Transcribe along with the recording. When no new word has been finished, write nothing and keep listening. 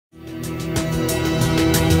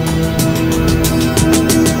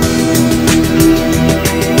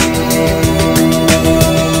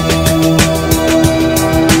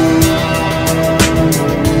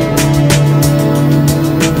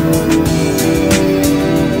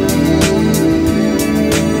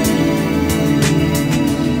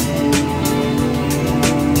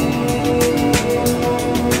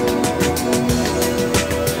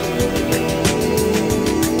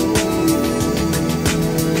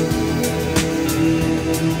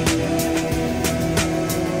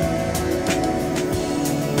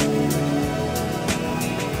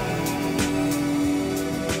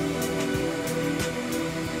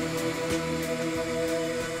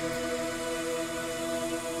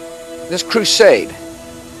This crusade,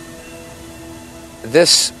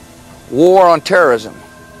 this war on terrorism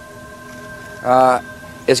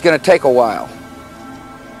is going to take a while.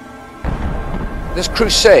 This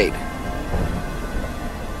crusade,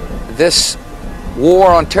 this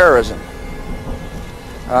war on terrorism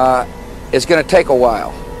is going to take a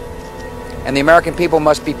while, and the American people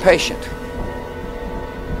must be patient.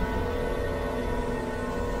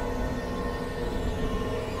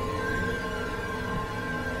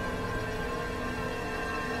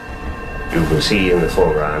 You can see in the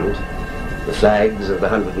foreground the flags of the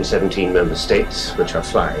 117 member states which are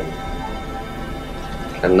flying.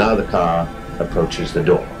 And now the car approaches the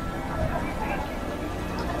door.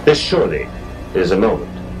 This surely is a moment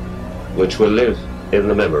which will live in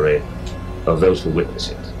the memory of those who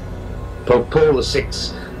witness it. Pope Paul VI,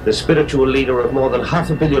 the spiritual leader of more than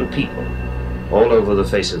 500 million people all over the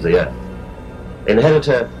face of the earth,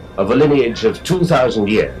 inheritor of a lineage of 2,000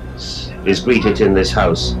 years, is greeted in this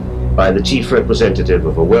house by the chief representative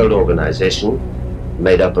of a world organization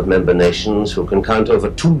made up of member nations who can count over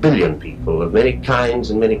 2 billion people of many kinds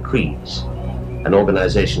and many creeds, an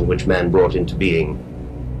organization which man brought into being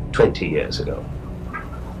 20 years ago.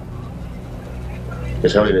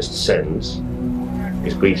 His Holiness descends,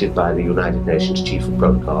 is greeted by the United Nations Chief of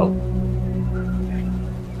Protocol,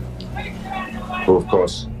 who of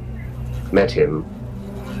course met him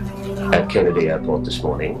at Kennedy Airport this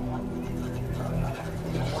morning.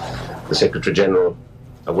 The Secretary General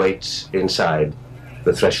awaits inside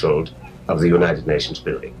the threshold of the United Nations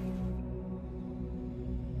building.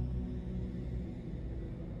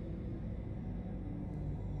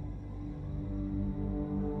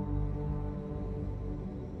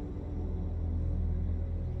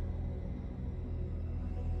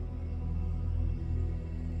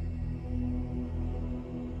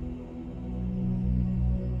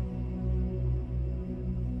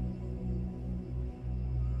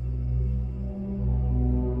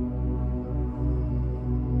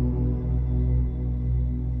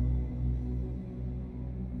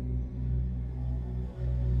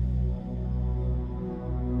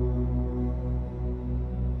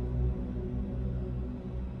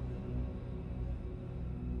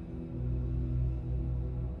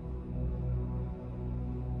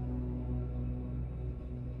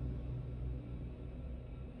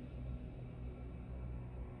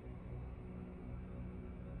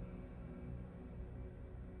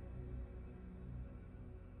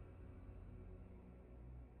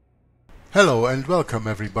 Hello and welcome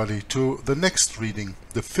everybody to the next reading,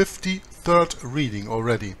 the 53rd reading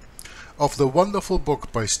already, of the wonderful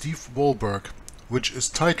book by Steve Wohlberg, which is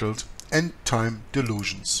titled Endtime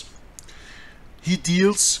Delusions. He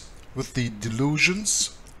deals with the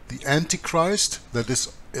delusions the Antichrist, that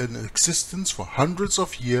is in existence for hundreds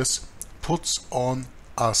of years, puts on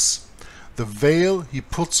us. The veil he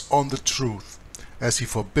puts on the truth, as he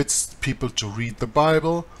forbids people to read the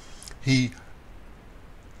Bible. He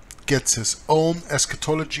gets his own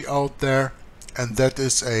eschatology out there, and that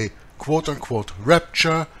is a quote-unquote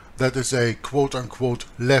rapture, that is a quote-unquote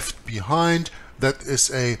left behind, that is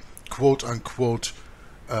a quote-unquote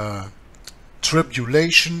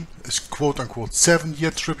tribulation, is quote-unquote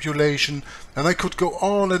 7-year tribulation, and I could go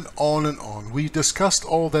on and on and on. We discussed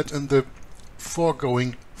all that in the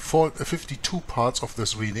foregoing 52 parts of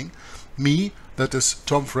this reading. Me, that is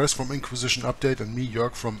Tom Fress from Inquisition Update, and me,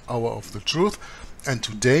 Jörg, from Hour of the Truth. And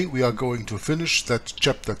today we are going to finish that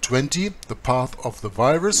chapter 20, the path of the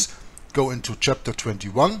virus, go into chapter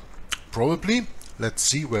 21, probably. Let's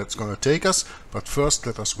see where it's going to take us. But first,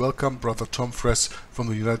 let us welcome Brother Tom Fress from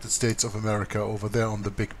the United States of America over there on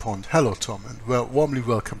the big pond. Hello, Tom, and warmly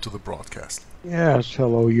welcome to the broadcast. Yes,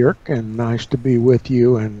 hello, Jörg, and nice to be with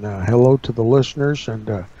you, and hello to the listeners,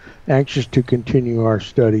 and anxious to continue our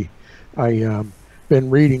study. I've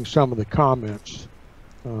been reading some of the comments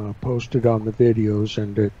posted on the videos,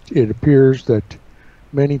 and it appears that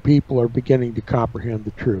many people are beginning to comprehend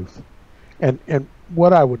the truth. And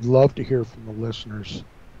what I would love to hear from the listeners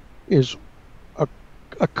is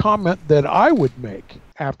a comment that I would make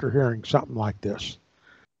after hearing something like this,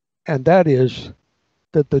 and that is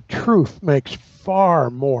that the truth makes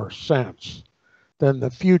far more sense than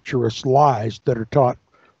the futurist lies that are taught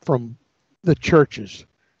from the churches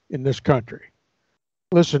in this country.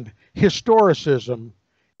 Listen, historicism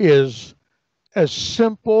is as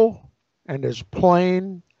simple and as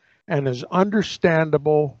plain and as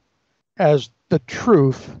understandable as the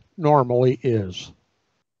truth normally is.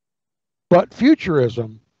 But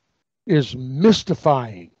futurism is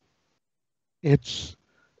mystifying. It's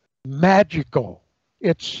magical.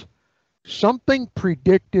 It's something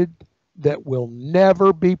predicted that will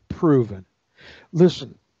never be proven.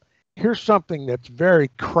 Listen, Here's something that's very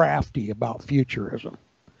crafty about futurism.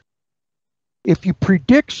 If you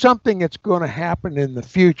predict something that's going to happen in the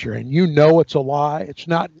future and you know it's a lie,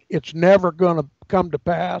 it's never going to come to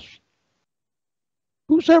pass,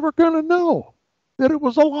 who's ever going to know that it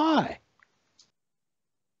was a lie?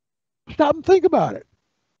 Stop and think about it.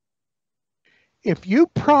 If you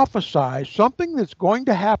prophesy something that's going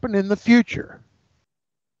to happen in the future,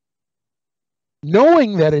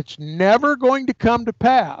 knowing that it's never going to come to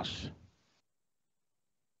pass,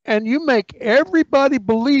 and you make everybody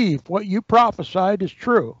believe what you prophesied is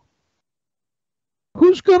true,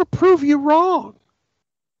 who's going to prove you wrong?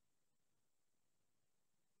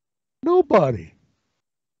 Nobody.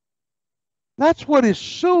 That's what is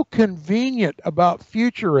so convenient about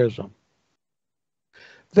futurism.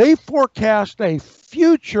 They forecast a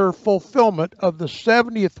future fulfillment of the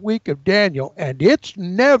 70th week of Daniel, and it's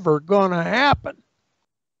never going to happen.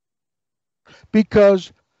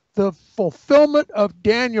 Because the fulfillment of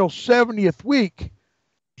Daniel's 70th week,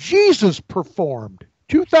 Jesus performed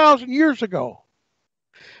 2,000 years ago.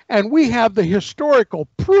 And we have the historical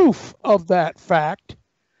proof of that fact,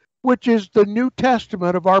 which is the New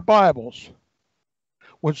Testament of our Bibles.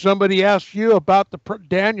 When somebody asks you about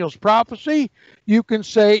Daniel's prophecy, you can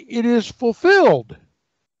say it is fulfilled.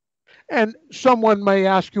 And someone may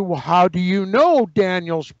ask you, well, how do you know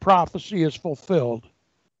Daniel's prophecy is fulfilled?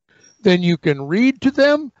 Then you can read to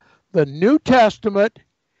them the New Testament,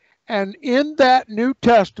 and in that New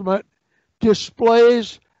Testament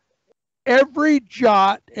displays every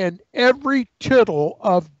jot and every tittle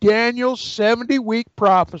of Daniel's 70-week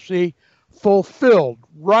prophecy fulfilled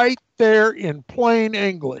right there in plain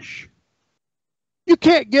English. You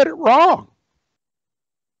can't get it wrong.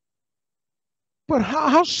 But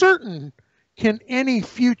how certain can any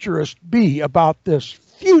futurist be about this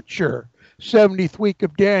future 70th week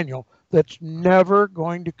of Daniel that's never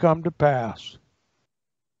going to come to pass?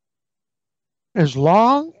 As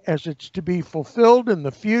long as it's to be fulfilled in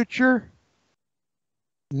the future,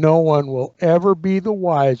 no one will ever be the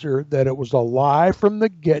wiser that it was a lie from the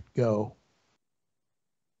get-go.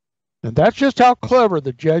 And that's just how clever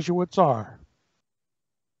the Jesuits are.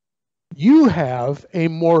 You have a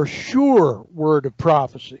more sure word of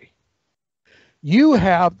prophecy. You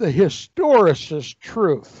have the historicist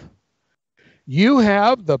truth. You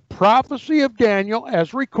have the prophecy of Daniel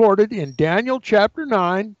as recorded in Daniel chapter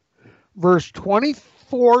 9, verse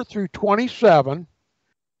 24 through 27,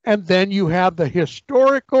 and then you have the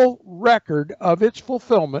historical record of its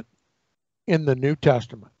fulfillment in the New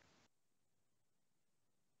Testament.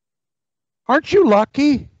 Aren't you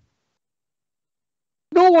lucky?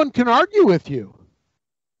 No one can argue with you.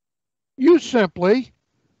 You simply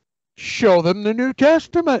show them the New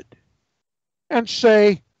Testament and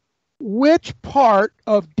say, which part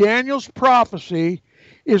of Daniel's prophecy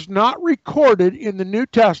is not recorded in the New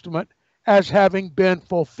Testament as having been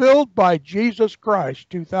fulfilled by Jesus Christ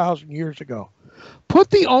 2,000 years ago? Put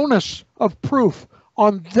the onus of proof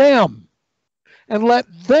on them and let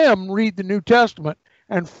them read the New Testament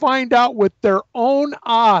and find out with their own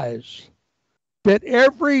eyes that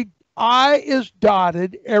every I is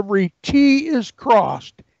dotted, every T is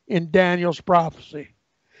crossed in Daniel's prophecy.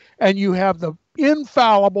 And you have the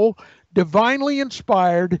infallible, divinely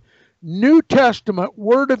inspired New Testament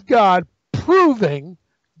Word of God proving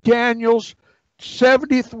Daniel's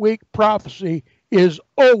 70th week prophecy is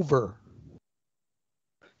over.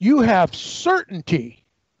 You have certainty.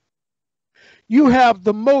 You have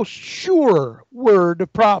the most sure word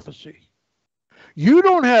of prophecy. You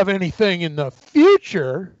don't have anything in the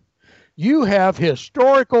future. You have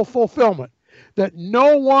historical fulfillment that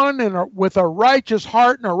no one with a righteous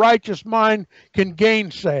heart and a righteous mind can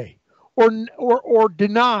gainsay or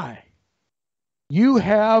deny. You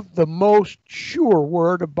have the most sure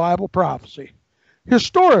word of Bible prophecy.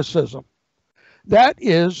 Historicism. That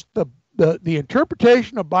is the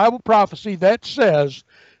interpretation of Bible prophecy that says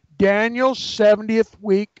Daniel's 70th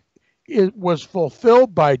week was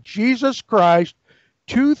fulfilled by Jesus Christ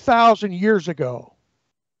 2,000 years ago.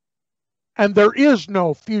 And there is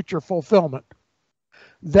no future fulfillment.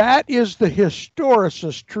 That is the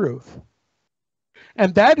historicist truth.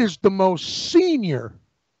 And that is the most senior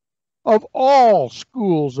of all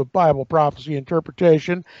schools of Bible prophecy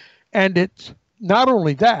interpretation. And it's not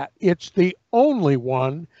only that, it's the only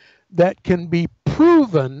one that can be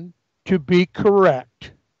proven to be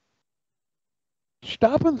correct.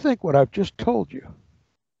 Stop and think what I've just told you.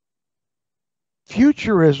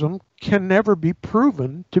 Futurism can never be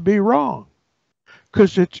proven to be wrong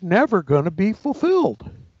because it's never going to be fulfilled.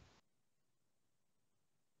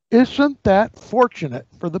 Isn't that fortunate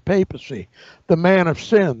for the papacy, the man of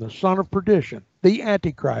sin, the son of perdition, the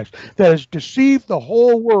Antichrist, that has deceived the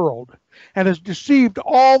whole world and has deceived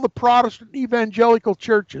all the Protestant evangelical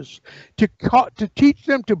churches to teach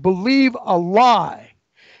them to believe a lie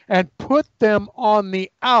and put them on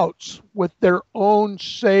the outs with their own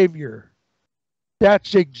Savior.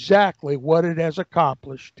 That's exactly what it has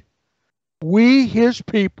accomplished. We, his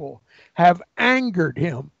people, have angered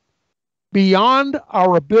him beyond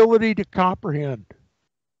our ability to comprehend.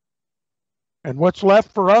 And what's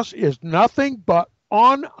left for us is nothing but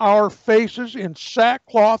on our faces in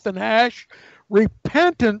sackcloth and ash,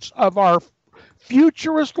 repentance of our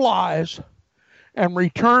futurist lies, and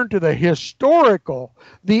return to the historical,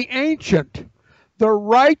 the ancient, the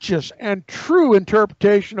righteous, and true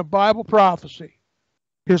interpretation of Bible prophecy,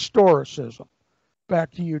 historicism.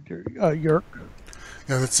 Back to you, Jörg.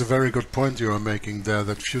 Yeah, that's a very good point you are making there,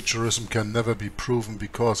 that futurism can never be proven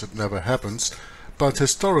because it never happens, but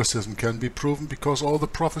historicism can be proven because all the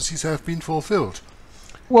prophecies have been fulfilled.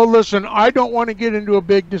 Well, listen, I don't want to get into a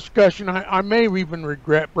big discussion. I may even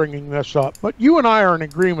regret bringing this up, but you and I are in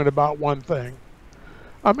agreement about one thing.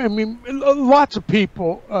 I mean, lots of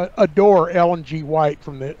people adore Ellen G. White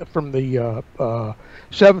from the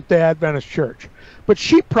Seventh-day Adventist Church, but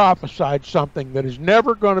she prophesied something that is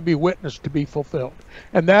never going to be witnessed to be fulfilled,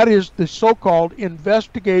 and that is the so-called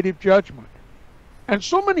investigative judgment. And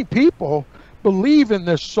so many people believe in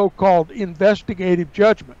this so-called investigative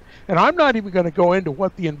judgment, and I'm not even going to go into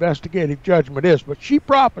what the investigative judgment is, but she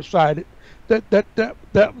prophesied it.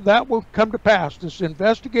 That will come to pass, this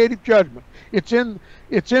investigative judgment. It's in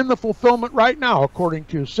the fulfillment right now, according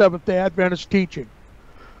to Seventh-day Adventist teaching.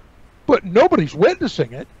 But nobody's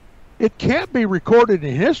witnessing it. It can't be recorded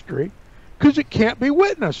in history because it can't be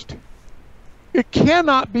witnessed. It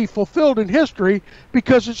cannot be fulfilled in history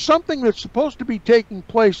because it's something that's supposed to be taking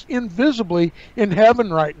place invisibly in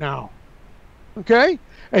heaven right now. Okay?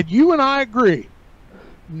 And you and I agree.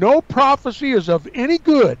 No prophecy is of any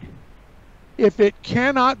good if it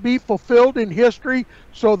cannot be fulfilled in history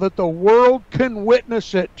so that the world can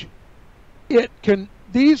witness it.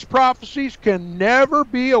 These prophecies can never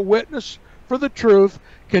be a witness for the truth,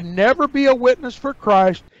 can never be a witness for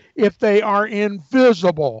Christ if they are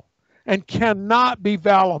invisible and cannot be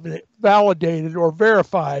validated or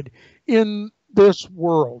verified in this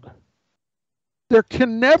world. There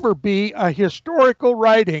can never be a historical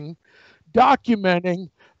writing documenting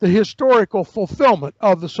the historical fulfillment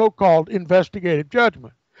of the so-called investigative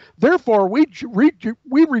judgment. Therefore, we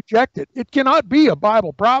reject it. It cannot be a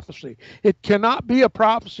Bible prophecy. It cannot be a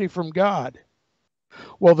prophecy from God.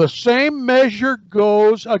 Well, the same measure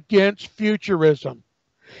goes against futurism.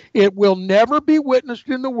 It will never be witnessed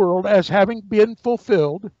in the world as having been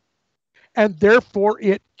fulfilled, and therefore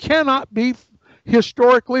it cannot be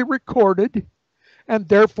historically recorded, and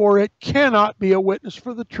therefore it cannot be a witness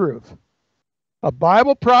for the truth. A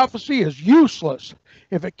Bible prophecy is useless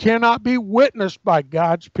if it cannot be witnessed by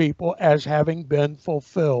God's people as having been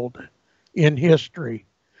fulfilled in history.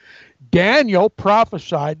 Daniel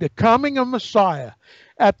prophesied the coming of Messiah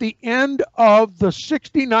at the end of the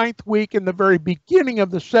 69th week and the very beginning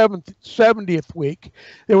of the 70th week.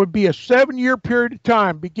 There would be a 7-year period of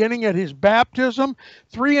time, beginning at his baptism,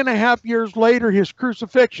 3.5 years later his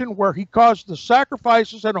crucifixion, where he caused the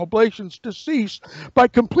sacrifices and oblations to cease by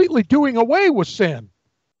completely doing away with sin.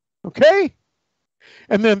 Okay?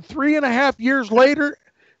 And then 3.5 years later,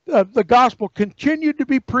 the gospel continued to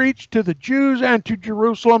be preached to the Jews and to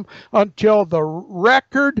Jerusalem until the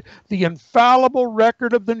record, the infallible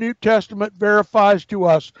record of the New Testament verifies to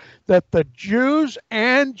us that the Jews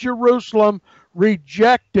and Jerusalem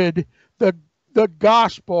rejected the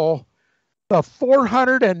gospel. The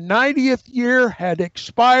 490th year had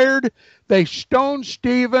expired. They stoned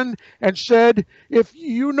Stephen and said, if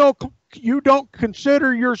you don't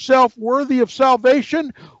consider yourself worthy of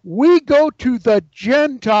salvation, we go to the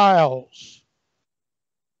Gentiles.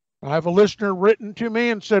 I have a listener written to me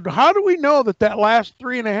and said, how do we know that last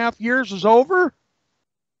 3.5 years is over?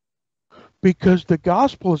 Because the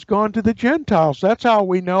gospel has gone to the Gentiles. That's how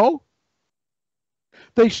we know.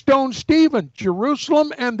 They stoned Stephen.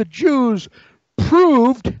 Jerusalem and the Jews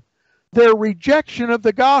proved their rejection of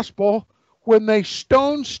the gospel when they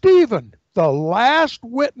stoned Stephen, the last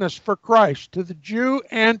witness for Christ to the Jew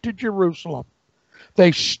and to Jerusalem.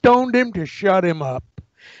 They stoned him to shut him up.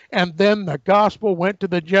 And then the gospel went to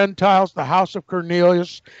the Gentiles, the house of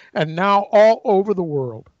Cornelius, and now all over the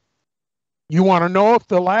world. You want to know if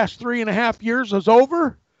the last 3.5 years is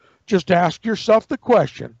over? Just ask yourself the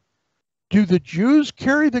question. Do the Jews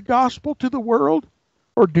carry the gospel to the world,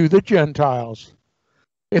 or do the Gentiles?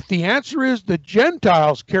 If the answer is the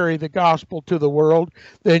Gentiles carry the gospel to the world,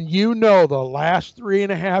 then you know the last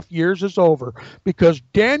 3.5 years is over, because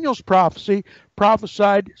Daniel's prophecy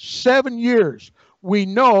prophesied 7 years. We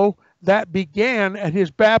know that began at his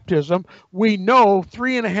baptism. We know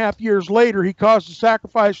 3.5 years later he caused the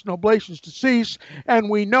sacrifice and oblations to cease, and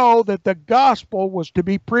we know that the gospel was to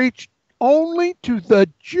be preached only to the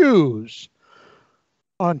Jews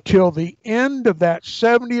until the end of that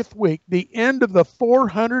 70th week, the end of the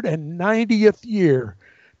 490th year.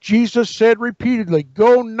 Jesus said repeatedly,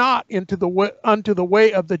 "Go not into the way, unto the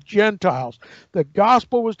way of the Gentiles." The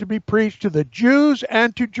gospel was to be preached to the Jews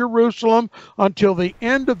and to Jerusalem until the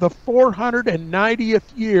end of the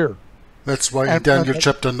 490th year. That's why in Daniel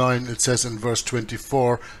chapter 9 it says in verse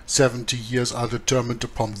 24, 70 years are determined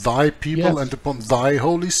upon thy people and upon thy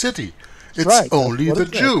holy city. It's only the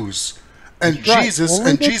Jews. And Jesus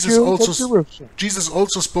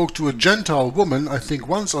also spoke to a Gentile woman, I think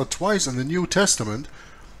once or twice in the New Testament,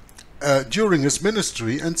 during his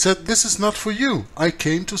ministry, and said, "This is not for you. I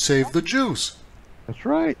came to save the Jews." That's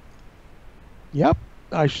right. Yep.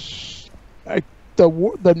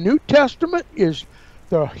 The New Testament is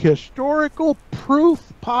the historical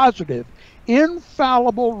proof positive,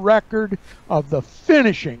 infallible record of the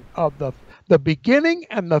finishing of the beginning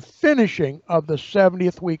and the finishing of the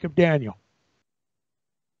 70th week of Daniel.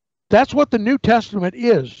 That's what the New Testament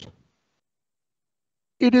is.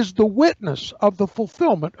 It is the witness of the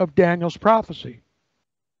fulfillment of Daniel's prophecy.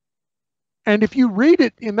 And if you read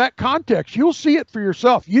it in that context, you'll see it for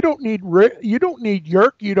yourself. You don't need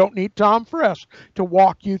Yerk, you don't need Tom Friess to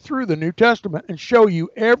walk you through the New Testament and show you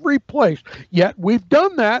every place. Yet we've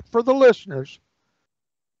done that for the listeners.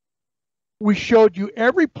 We showed you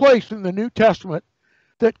every place in the New Testament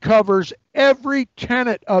that covers every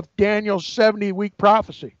tenet of Daniel's 70-week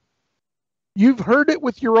prophecy. You've heard it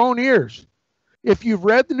with your own ears. If you've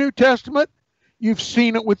read the New Testament, you've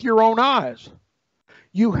seen it with your own eyes.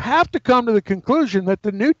 You have to come to the conclusion that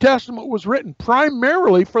the New Testament was written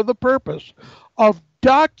primarily for the purpose of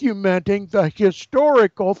documenting the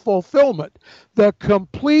historical fulfillment, the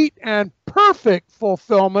complete and perfect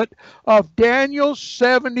fulfillment of Daniel's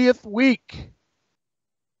 70th week.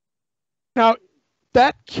 Now,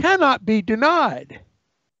 that cannot be denied.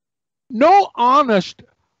 No honest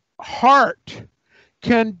heart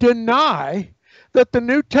can deny that the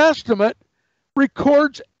New Testament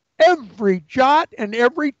records every jot and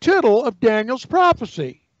every tittle of Daniel's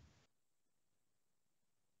prophecy.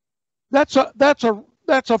 That's a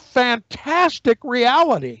fantastic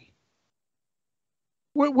reality.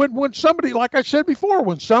 When somebody, like I said before,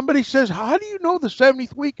 when somebody says, "How do you know the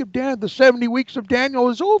 70th week of Daniel, the 70 weeks of Daniel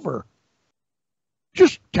is over?"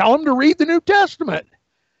 Just tell them to read the New Testament.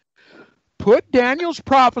 Put Daniel's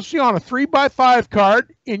prophecy on a 3x5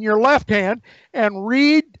 card in your left hand and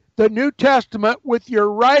read the New Testament with your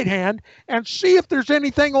right hand and see if there's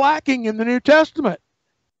anything lacking in the New Testament.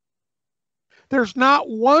 There's not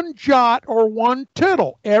one jot or one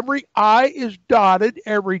tittle. Every I is dotted,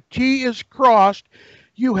 every T is crossed.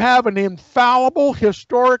 You have an infallible,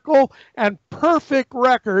 historical, and perfect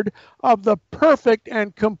record of the perfect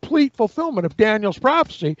and complete fulfillment of Daniel's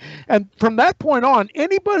prophecy. And from that point on,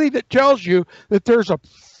 anybody that tells you that there's a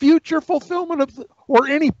future fulfillment of, or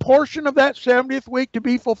any portion of that 70th week to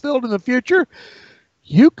be fulfilled in the future,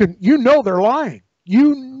 you know they're lying.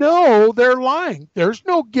 You know they're lying. There's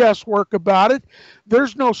no guesswork about it.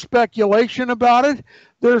 There's no speculation about it.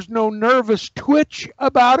 There's no nervous twitch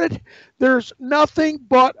about it. There's nothing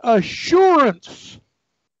but assurance.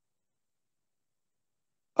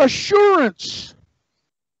 Assurance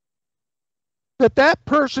that that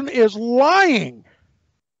person is lying.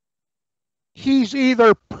 He's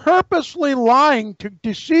either purposely lying to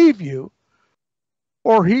deceive you,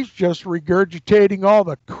 or he's just regurgitating all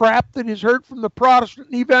the crap that he's heard from the Protestant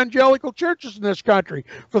and evangelical churches in this country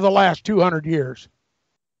for the last 200 years.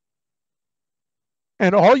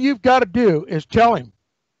 And all you've got to do is tell him,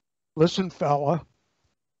 "Listen, fella,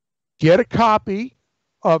 get a copy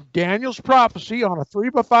of Daniel's prophecy on a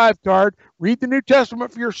 3x5 card, read the New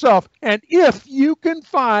Testament for yourself, and if you can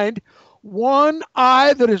find one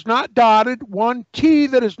I that is not dotted, one T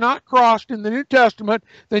that is not crossed in the New Testament,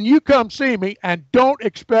 then you come see me, and don't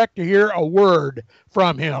expect to hear a word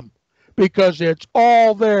from him, because it's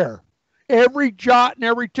all there, every jot and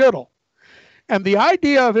every tittle." And the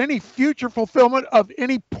idea of any future fulfillment of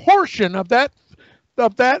any portion of that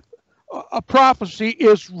prophecy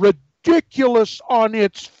is ridiculous on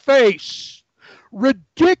its face.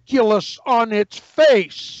 Ridiculous on its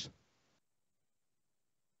face.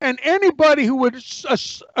 And anybody who would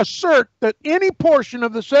assert that any portion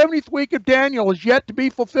of the 70th week of Daniel is yet to be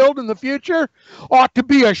fulfilled in the future ought to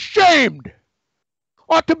be ashamed,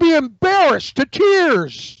 ought to be embarrassed to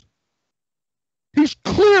tears. He's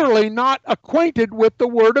clearly not acquainted with the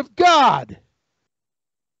Word of God.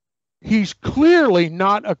 He's clearly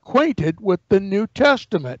not acquainted with the New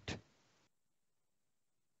Testament.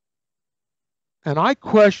 And I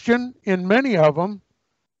question in many of them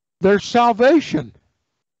their salvation.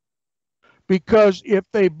 Because if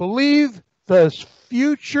they believe the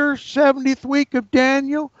future 70th week of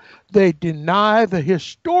Daniel, they deny the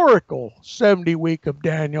historical 70th week of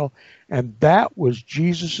Daniel, and that was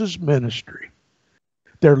Jesus' ministry.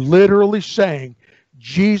 They're literally saying,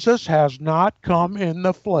 Jesus has not come in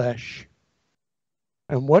the flesh.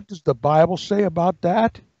 And what does the Bible say about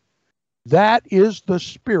that? That is the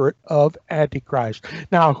spirit of Antichrist.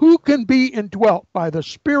 Now, who can be indwelt by the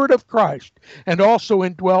Spirit of Christ and also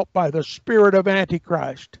indwelt by the spirit of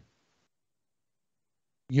Antichrist?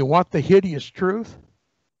 You want the hideous truth?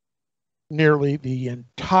 Nearly the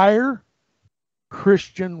entire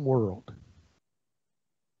Christian world.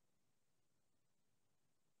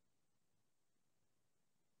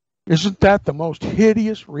 Isn't that the most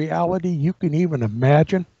hideous reality you can even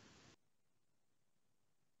imagine?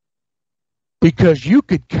 Because you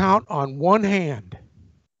could count on one hand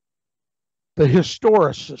the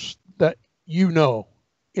historicists that you know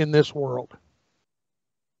in this world.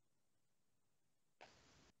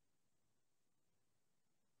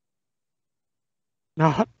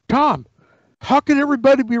 Now, Tom, how can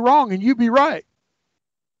everybody be wrong and you be right?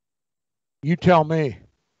 You tell me.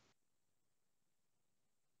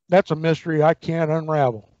 That's a mystery I can't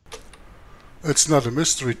unravel. It's not a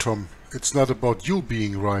mystery, Tom. It's not about you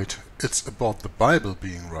being right. It's about the Bible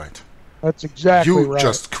being right. That's exactly right. You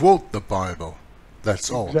just quote the Bible.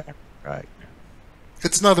 That's all. Exactly right.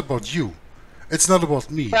 It's not about you. It's not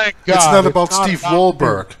about me. Thank God. It's not about Steve about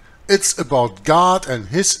Wahlberg. me. It's about God and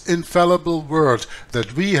His infallible word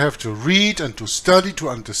that we have to read and to study to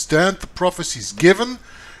understand the prophecies given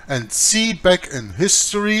and see back in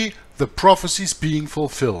history the prophecies being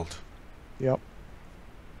fulfilled. Yep.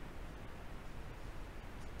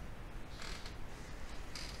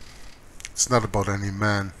 It's not about any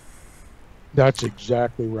man. That's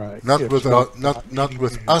exactly right. Not It's with not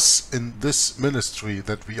with man. us in this ministry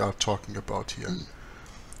that we are talking about here.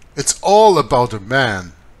 It's all about a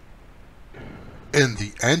man in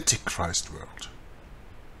the Antichrist world.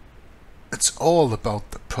 It's all about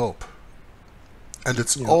the Pope. And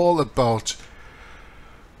it's all about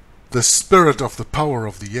the spirit of the power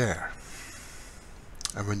of the air.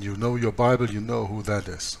 And when you know your Bible, you know who that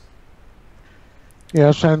is.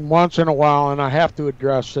 Yes, and once in a while, and I have to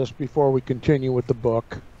address this before we continue with the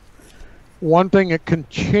book, one thing that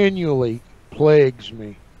continually plagues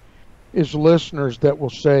me is listeners that will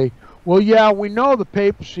say, well, yeah, we know the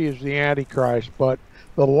papacy is the Antichrist, but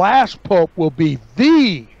the last pope will be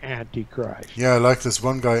the Antichrist. Yeah, like this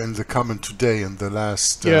one guy in the comment today in the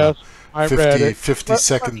last yes, I read it.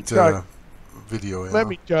 50-second video. Let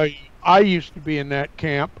me tell you, I used to be in that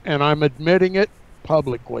camp, and I'm admitting it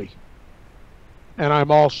publicly. And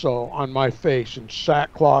I'm also on my face in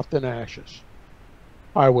sackcloth and ashes.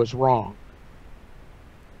 I was wrong.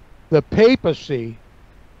 The papacy,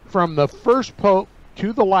 from the first pope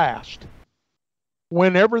to the last,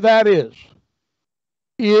 whenever that is,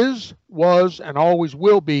 was, and always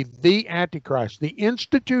will be the Antichrist. The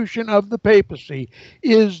institution of the papacy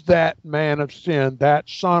is that man of sin, that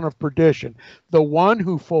son of perdition, the one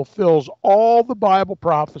who fulfills all the Bible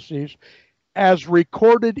prophecies as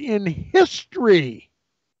recorded in history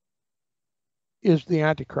is the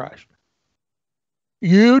Antichrist.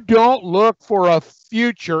 You don't look for a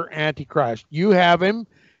future Antichrist. You have him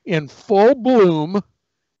in full bloom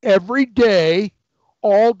every day,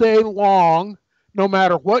 all day long, no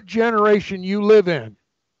matter what generation you live in.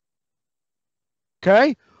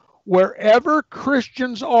 Okay? Wherever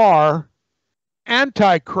Christians are,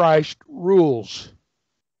 Antichrist rules.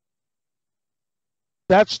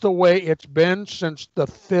 That's the way it's been since the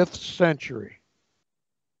 5th century.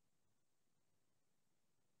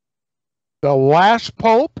 The last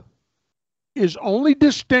pope is only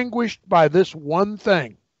distinguished by this one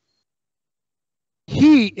thing.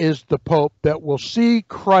 He is the pope that will see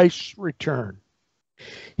Christ's return.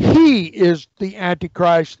 He is the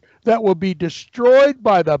Antichrist that will be destroyed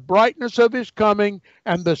by the brightness of his coming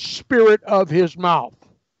and the spirit of his mouth.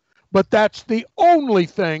 But that's the only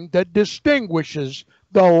thing that distinguishes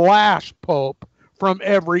the last pope from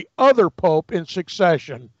every other pope in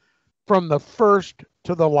succession, from the first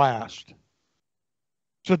to the last.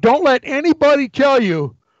 So don't let anybody tell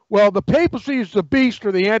you, well, the papacy is the beast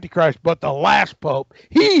or the Antichrist, but the last pope,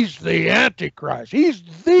 he's the Antichrist. He's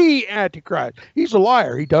the Antichrist. He's a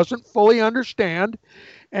liar. He doesn't fully understand,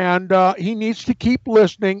 and he needs to keep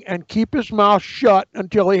listening and keep his mouth shut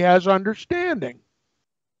until he has understanding.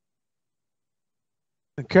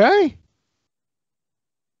 Okay?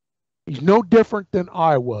 He's no different than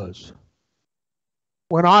I was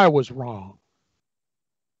when I was wrong.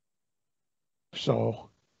 So,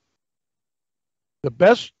 the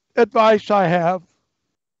best advice I have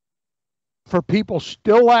for people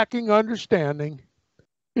still lacking understanding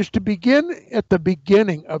is to begin at the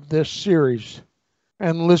beginning of this series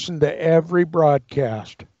and listen to every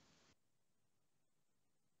broadcast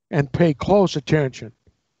and pay close attention.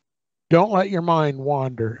 Don't let your mind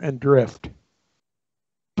wander and drift.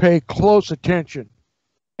 Pay close attention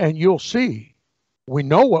and you'll see we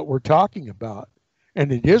know what we're talking about,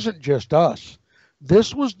 and it isn't just us.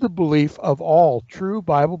 This was the belief of all true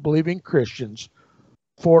Bible-believing Christians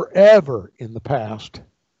forever in the past,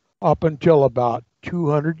 up until about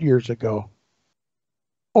 200 years ago.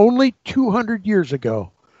 Only 200 years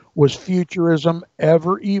ago was Futurism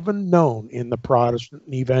ever even known in the Protestant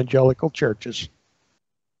and evangelical churches.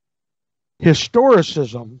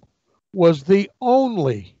 Historicism was the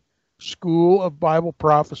only school of Bible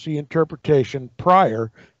prophecy interpretation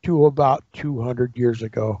prior to about 200 years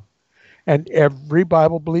ago. And every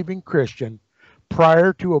Bible-believing Christian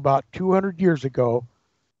prior to about 200 years ago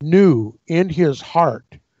knew in his heart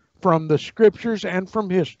from the scriptures and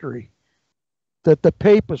from history that the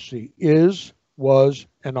papacy is, was,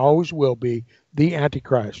 and always will be the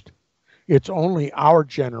Antichrist. It's only our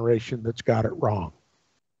generation that's got it wrong.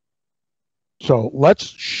 So let's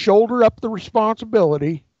shoulder up the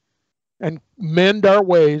responsibility and mend our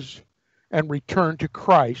ways and return to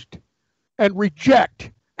Christ and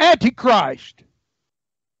reject Antichrist.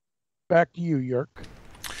 Back to you, Jörg.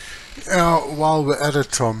 While we're at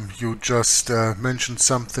it, Tom, you just mentioned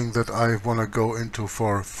something that I want to go into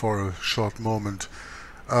for a short moment.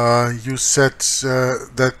 You said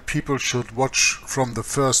that people should watch from the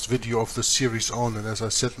first video of the series on, and as I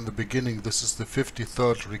said in the beginning, this is the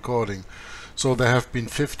 53rd recording, so there have been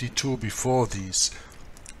 52 before these.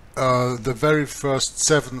 The very first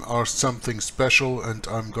 7 are something special, and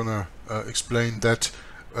I'm gonna explain that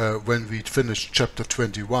when we finish chapter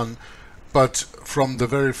 21. But from the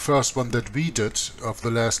very first one that we did of the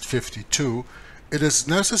last 52, it is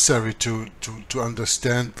necessary to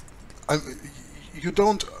understand. You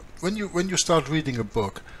don't, when you start reading a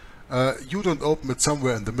book, you don't open it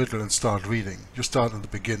somewhere in the middle and start reading. You start in the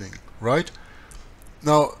beginning, right?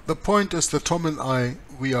 Now the point is that Tom and I,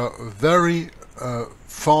 we are very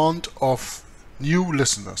fond of new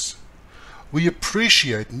listeners. We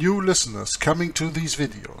appreciate new listeners coming to these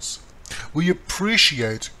videos. We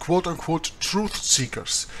appreciate quote-unquote truth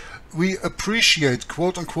seekers. We appreciate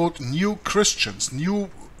quote-unquote new Christians, new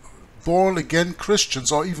born-again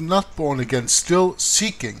Christians, or even not born-again, still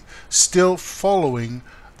seeking, still following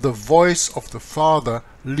the voice of the Father,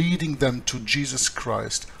 leading them to Jesus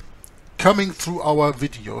Christ, coming through our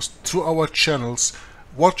videos, through our channels,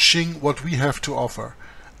 watching what we have to offer,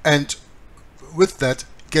 and with that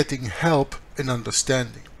getting help in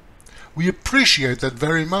understanding. We appreciate that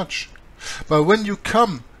very much. But when you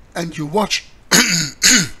come and you watch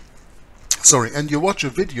and you watch a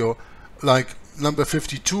video like number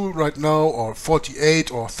 52 right now, or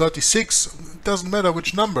 48 or 36, it doesn't matter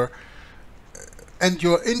which number, and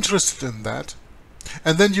you're interested in that,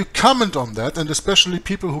 and then you comment on that, and especially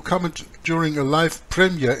people who comment during a live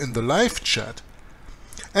premiere in the live chat,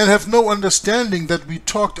 and have no understanding that we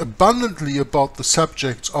talked abundantly about the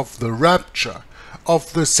subjects of the rapture,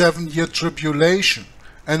 of the 7-year tribulation,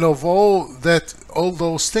 and of all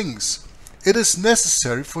those things, it is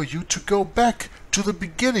necessary for you to go back to the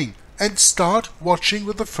beginning and start watching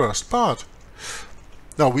with the first part.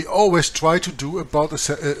 Now, we always try to do about a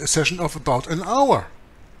session of about an hour.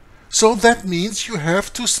 So that means you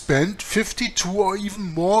have to spend 52 or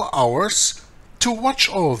even more hours to watch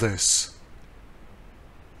all this.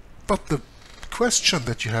 But the question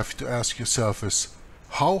that you have to ask yourself is,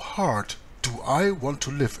 how hard do I want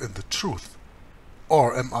to live in the truth?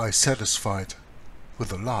 Or am I satisfied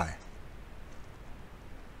with a lie?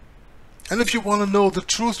 And if you want to know the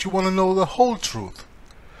truth, you want to know the whole truth.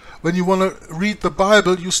 When you want to read the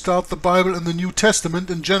Bible, you start the Bible in the New Testament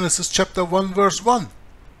in Genesis chapter 1 verse 1.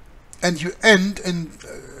 And you end in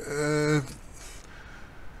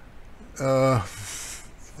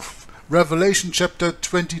Revelation chapter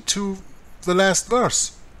 22, the last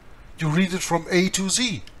verse. You read it from A to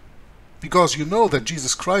Z. Because you know that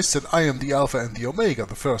Jesus Christ said, I am the Alpha and the Omega,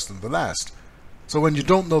 the first and the last. So when you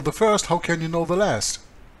don't know the first, how can you know the last?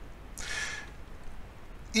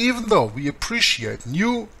 even though we appreciate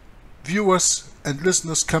new viewers and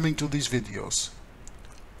listeners coming to these videos,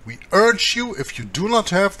 we urge you, if you do not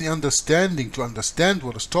have the understanding to understand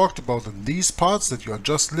what is talked about in these parts that you are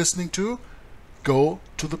just listening to, go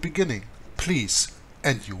to the beginning, please,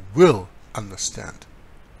 and you will understand.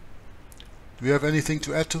 Do you have anything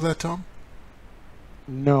to add to that, Tom?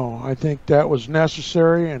 No, I think that was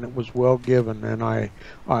necessary and it was well given, and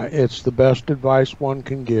it's the best advice one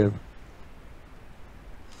can give.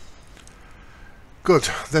 Good,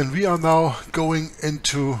 then we are now going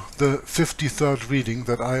into the 53rd reading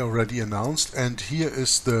that I already announced, and here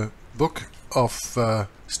is the book of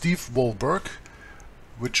Steve Wohlberg,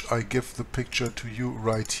 which I give the picture to you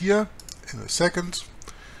right here in a second.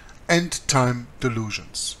 Endtime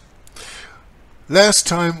Delusions. Last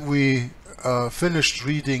time we finished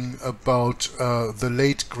reading about the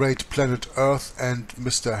late great planet Earth and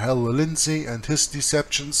Mr. Hal Lindsey and his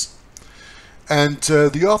deceptions. And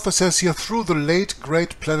the author says here, through the late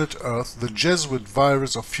great planet Earth, the Jesuit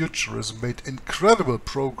virus of futurism made incredible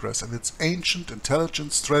progress in its ancient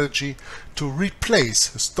intelligence strategy to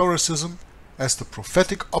replace historicism as the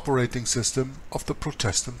prophetic operating system of the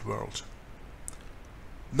Protestant world.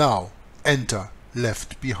 Now enter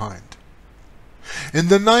Left Behind. In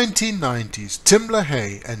the 1990s, Tim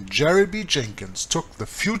LaHaye and Jerry B. Jenkins took the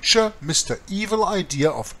future Mr. Evil idea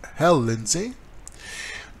of Hal Lindsey,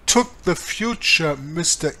 took the future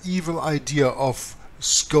Mr. Evil idea of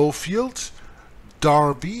Schofield,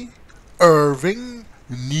 Darby, Irving,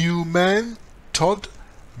 Newman, Todd,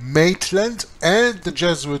 Maitland, and the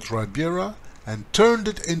Jesuit Ribera, and turned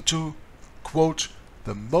it into, quote,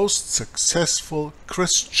 the most successful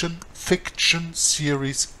Christian fiction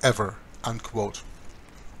series ever, unquote,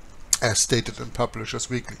 as stated in Publishers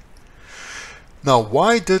Weekly. Now,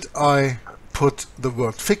 why did I put the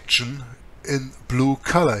word fiction in blue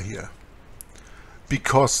color here?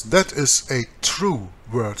 Because that is a true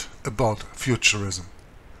word about futurism.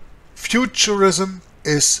 Futurism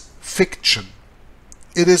is fiction.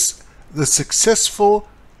 It is the successful,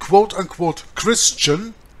 quote-unquote,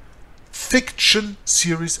 Christian fiction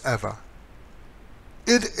series ever.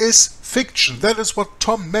 It is fiction. That is what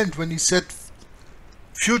Tom meant when he said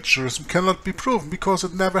futurism cannot be proven because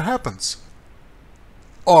it never happens.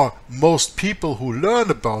 Or most people who learn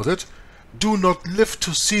about it do not live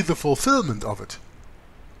to see the fulfillment of it.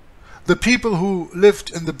 The people who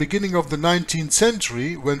lived in the beginning of the 19th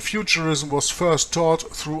century, when futurism was first taught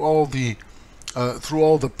through all the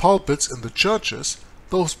pulpits in the churches,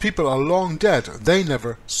 those people are long dead. They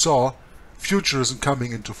never saw futurism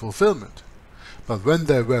coming into fulfillment. But when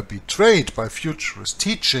they were betrayed by futurist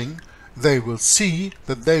teaching, they will see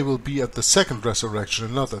that they will be at the second resurrection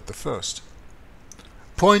and not at the first.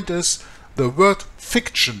 Point is, the word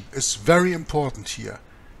fiction is very important here.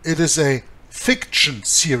 It is a fiction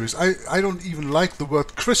series. I don't even like the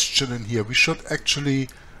word Christian in here. We should actually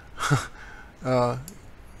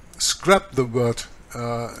scrap the word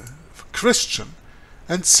Christian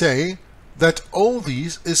and say that all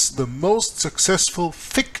these is the most successful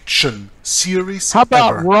fiction series How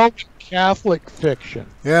about ever. Roman Catholic fiction?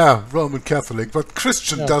 Yeah, Roman Catholic, but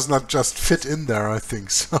Christian does not just fit in there, I think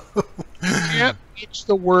so. You can't mix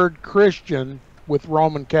the word Christian with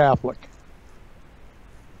Roman Catholic.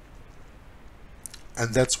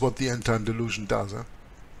 And that's what the Endtime Delusion does, huh?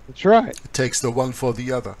 That's right. It takes the one for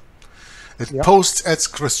the other. It posts as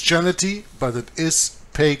Christianity, but it is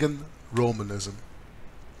pagan Romanism.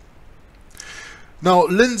 Now,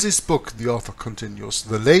 Lindsay's book, the author continues,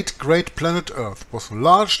 The Late Great Planet Earth, was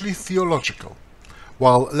largely theological,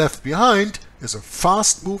 while Left Behind is a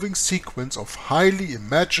fast-moving sequence of highly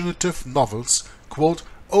imaginative novels, quote,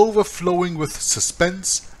 overflowing with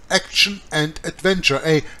suspense, action, and adventure,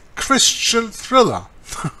 a Christian thriller,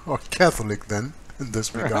 or Catholic then, in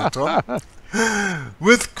this regard, Tom,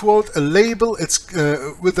 with, quote, a label its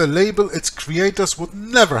creators would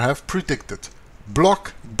never have predicted,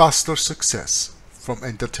 blockbuster success. From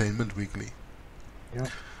Entertainment Weekly. Yeah.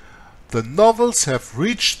 The novels have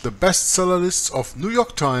reached the bestseller lists of New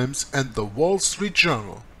York Times and the Wall Street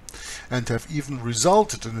Journal, and have even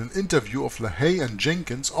resulted in an interview of LaHaye and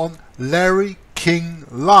Jenkins on Larry King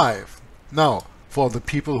Live. Now, for the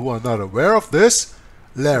people who are not aware of this,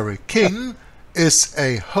 Larry King is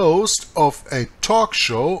a host of a talk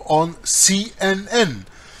show on CNN,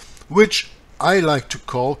 which I like to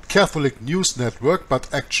call Catholic News Network,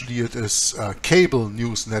 but actually it is Cable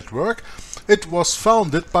News Network. It was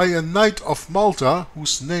founded by a Knight of Malta,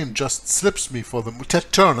 whose name just slips me for the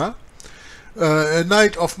Ted Turner, a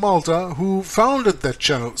Knight of Malta who founded that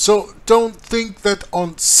channel. So don't think that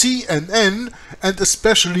on CNN, and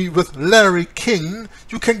especially with Larry King,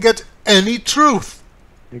 you can get any truth.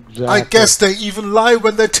 Exactly. I guess they even lie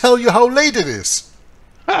when they tell you how late it is.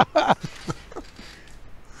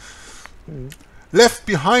 Left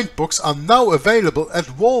Behind books are now available at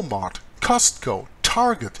Walmart, Costco,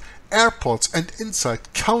 Target, airports, and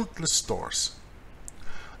inside countless stores.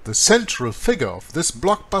 The central figure of this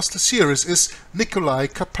blockbuster series is Nikolai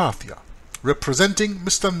Carpathia, representing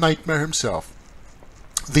Mr. Nightmare himself,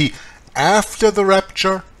 the after the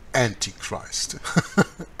rapture Antichrist.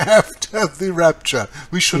 After the rapture.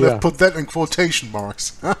 We should have put that in quotation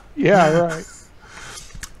marks. Yeah, right.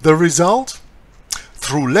 The result?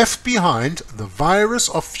 Through Left Behind, the virus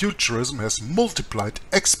of futurism has multiplied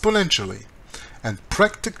exponentially and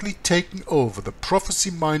practically taken over the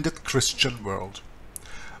prophecy-minded Christian world.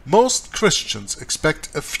 Most Christians expect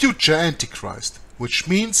a future Antichrist, which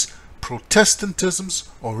means Protestantism's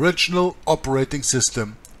original operating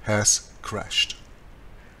system has crashed.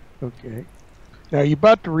 Okay. Now you're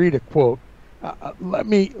about to read a quote. Let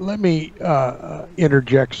me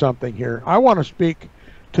interject something here. I want to speak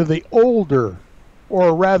to the older,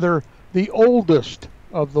 or rather the oldest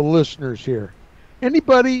of the listeners here.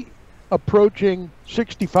 Anybody approaching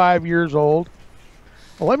 65 years old?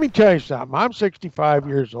 Well, let me tell you something. I'm 65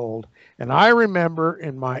 years old, and I remember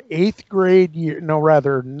in my ninth grade year,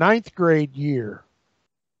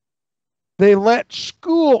 they let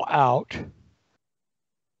school out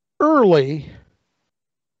early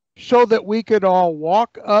so that we could all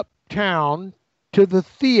walk uptown to the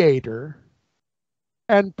theater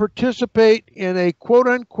and participate in a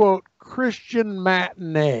quote-unquote Christian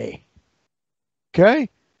matinee. Okay?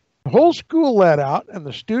 The whole school let out, and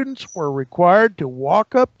the students were required to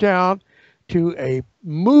walk uptown to a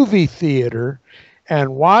movie theater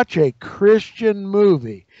and watch a Christian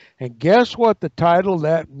movie. And guess what the title of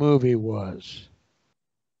that movie was?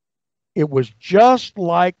 It was just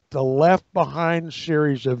like the Left Behind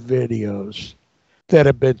series of videos that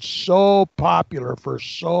have been so popular for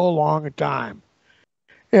so long a time.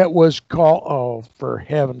 It was called, oh, for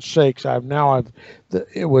heaven's sakes, the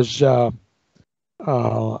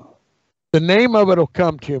name of it will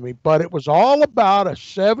come to me, but it was all about a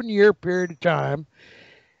 7-year period of time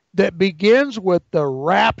that begins with the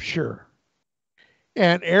rapture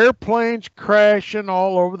and airplanes crashing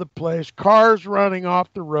all over the place, cars running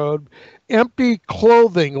off the road, empty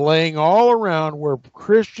clothing laying all around where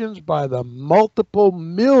Christians by the multiple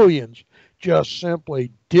millions just simply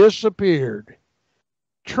disappeared.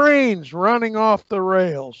 Trains running off the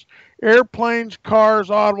rails, airplanes, cars,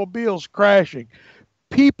 automobiles crashing,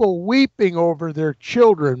 people weeping over their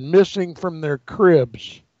children missing from their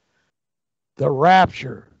cribs. The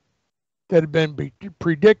rapture that had been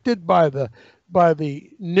predicted by the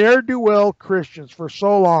ne'er-do-well Christians for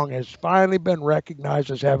so long has finally been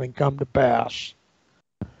recognized as having come to pass.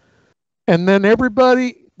 And then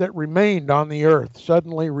everybody that remained on the earth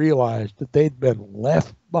suddenly realized that they'd been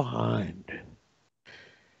left behind.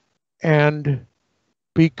 And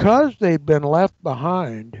because they'd been left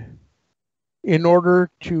behind, in order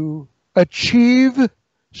to achieve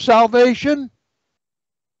salvation,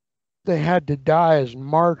 they had to die as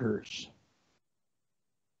martyrs.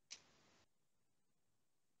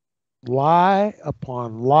 Lie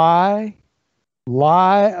upon lie,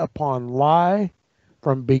 lie upon lie,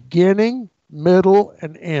 from beginning, middle,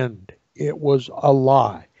 and end. It was a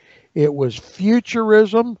lie. It was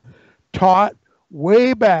futurism taught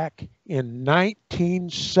way back in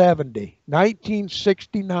 1970,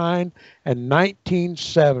 1969, and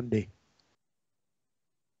 1970.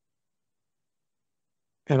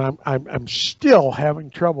 And I'm still having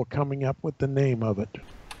trouble coming up with the name of it.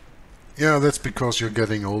 Yeah, that's because you're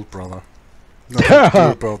getting old, brother. Nothing to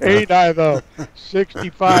do about that. Ain't I though?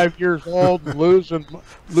 65 years old and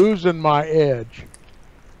losing my edge.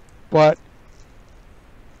 But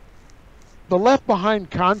the Left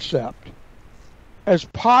Behind concept, as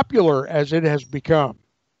popular as it has become,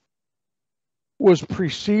 was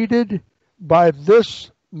preceded by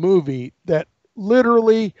this movie that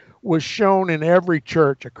literally was shown in every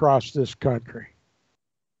church across this country.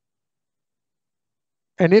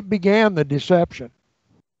 And it began the deception.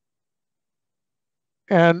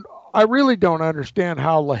 And I really don't understand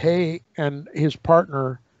how LaHaye and his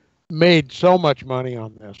partner made so much money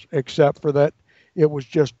on this, except for that it was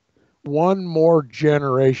just one more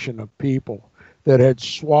generation of people that had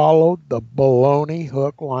swallowed the baloney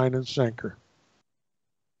hook, line, and sinker.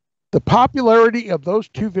 The popularity of those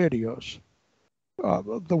two videos,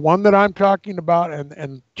 the one that I'm talking about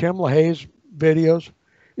and Tim LaHaye's videos,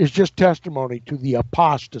 is just testimony to the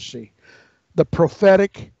apostasy, the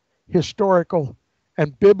prophetic, historical,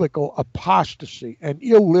 and biblical apostasy and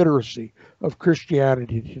illiteracy of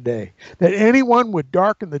Christianity today. That anyone would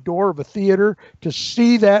darken the door of a theater to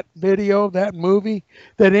see that video, that movie,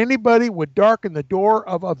 that anybody would darken the door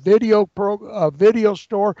of a video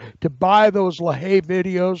store to buy those LaHaye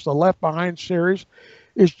videos, the Left Behind series,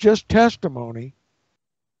 is just testimony.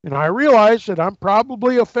 And I realize that I'm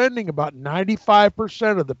probably offending about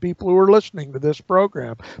 95% of the people who are listening to this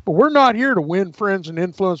program. But we're not here to win friends and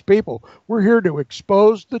influence people. We're here to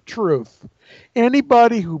expose the truth.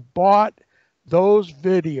 Anybody who bought those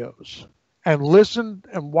videos and listened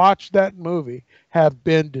and watched that movie have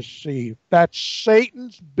been deceived. That's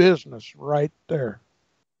Satan's business right there.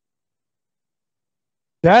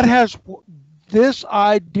 This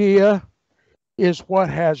idea is what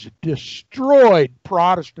has destroyed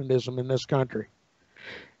Protestantism in this country.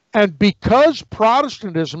 And because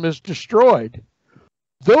Protestantism is destroyed,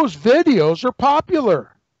 those videos are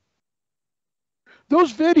popular.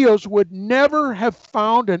 Those videos would never have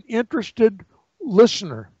found an interested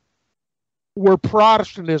listener were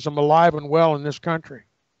Protestantism alive and well in this country.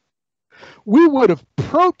 We would have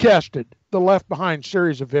protested the Left Behind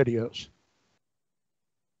series of videos.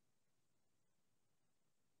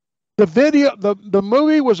 The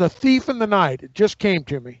movie was A Thief in the Night. It just came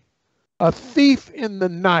to me. A Thief in the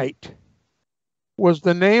Night was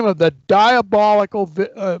the name of the diabolical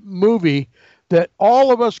movie that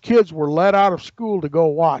all of us kids were let out of school to go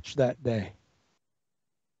watch that day.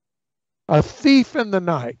 A Thief in the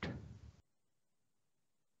Night.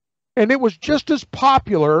 And it was just as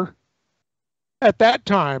popular at that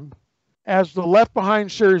time as the Left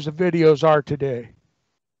Behind series of videos are today.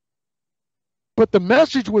 But the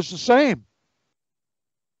message was the same.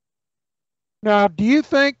 Now, do you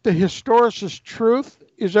think the historicist truth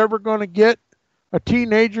is ever going to get a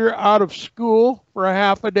teenager out of school for a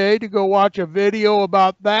half a day to go watch a video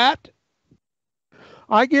about that?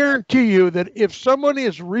 I guarantee you that if somebody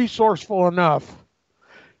is resourceful enough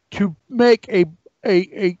to make a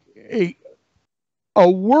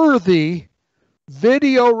worthy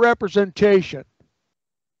video representation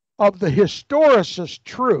of the historicist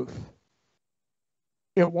truth,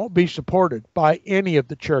 it won't be supported by any of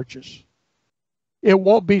the churches. It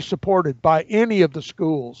won't be supported by any of the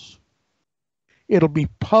schools. It'll be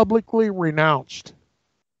publicly renounced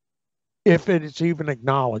if it is even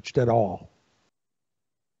acknowledged at all.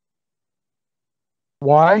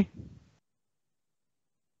 Why?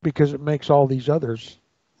 Because it makes all these others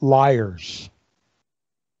liars.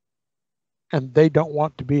 And they don't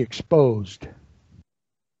want to be exposed.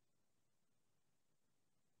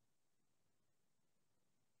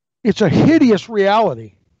 It's a hideous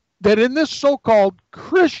reality that in this so-called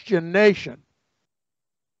Christian nation,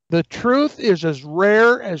 the truth is as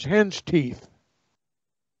rare as hen's teeth.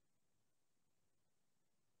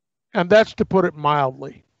 And that's to put it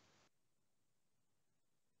mildly.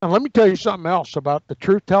 And let me tell you something else about the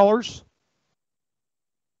truth tellers.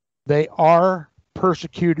 They are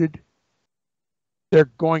persecuted.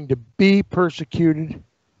 They're going to be persecuted.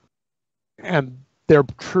 And their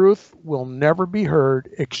truth will never be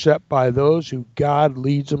heard except by those who God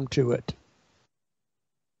leads them to it.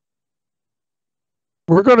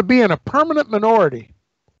 We're going to be in a permanent minority.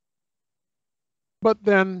 But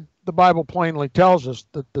then the Bible plainly tells us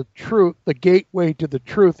that the truth, the gateway to the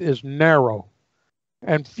truth is narrow,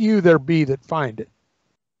 and few there be that find it.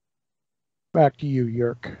 Back to you,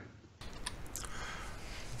 Jörg.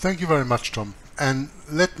 Thank you very much, Tom. And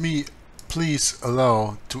let me please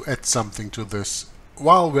allow to add something to this.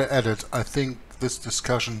 While we're at it, I think this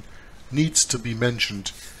discussion needs to be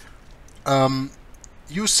mentioned.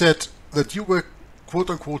 You said that you were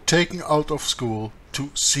quote-unquote taken out of school to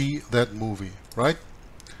see that movie, right?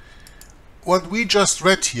 What we just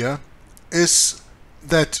read here is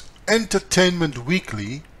that Entertainment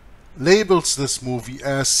Weekly labels this movie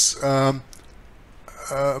as a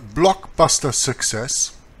blockbuster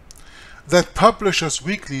success, that Publishers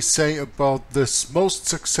Weekly say about this most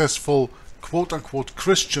successful quote-unquote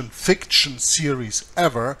Christian fiction series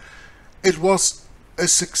ever, it was a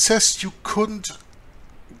success you couldn't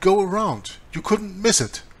go around. You couldn't miss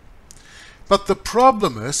it. But the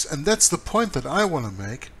problem is, and that's the point that I want to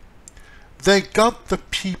make, they got the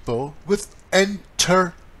people with entertainment.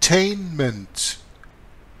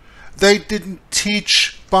 They didn't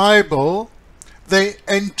teach Bible, they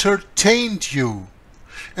entertained you.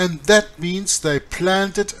 And that means they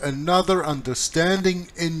planted another understanding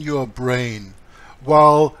in your brain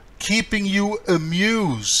while keeping you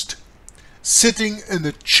amused, sitting in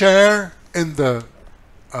a chair in the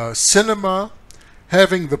cinema,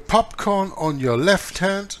 having the popcorn on your left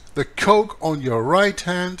hand, the Coke on your right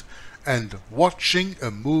hand, and watching a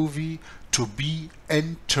movie to be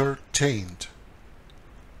entertained.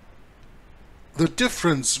 The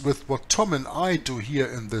difference with what Tom and I do here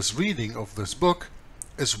in this reading of this book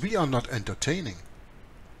is we are not entertaining.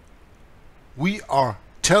 We are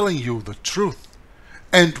telling you the truth,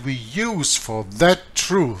 and we use for that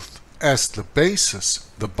truth as the basis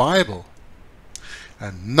the Bible.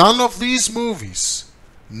 And none of these movies,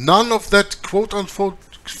 none of that quote-unquote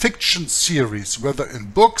fiction series, whether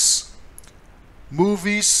in books,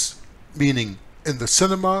 movies, meaning in the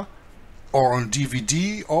cinema or on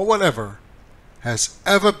DVD or whatever, has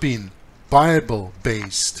ever been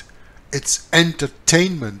Bible-based. It's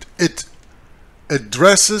entertainment. It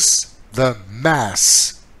addresses the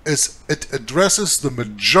mass. It addresses the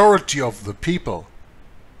majority of the people.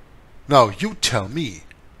 Now, you tell me,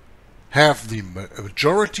 have the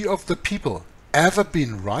majority of the people ever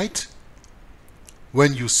been right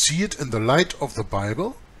when you see it in the light of the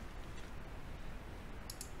Bible?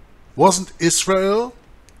 Wasn't Israel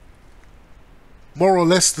more or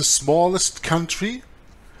less the smallest country?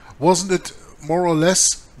 Wasn't it more or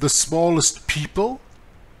less the smallest people?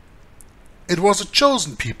 It was a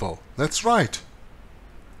chosen people, that's right.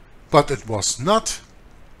 But it was not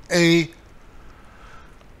a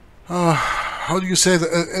how do you say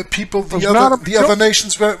the people the other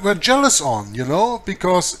nations were jealous on, you know,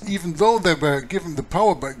 because even though they were given the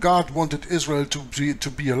power, but God wanted Israel to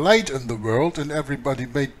be a light in the world, and everybody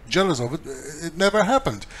made jealous of it. It never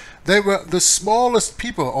happened. They were the smallest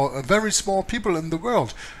people, or a very small people in the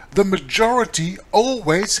world. The majority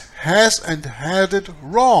always has and had it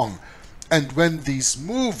wrong. And when these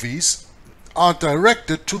movies are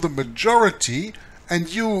directed to the majority,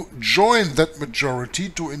 and you join that majority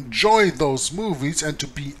to enjoy those movies and to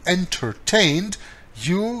be entertained,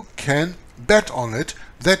 you can bet on it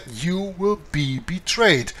that you will be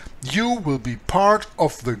betrayed. You will be part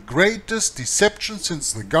of the greatest deception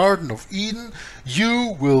since the Garden of Eden.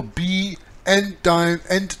 You will be end-time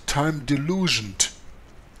delusioned.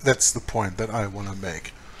 That's the point that I want to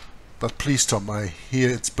make. But please, Tom, I hear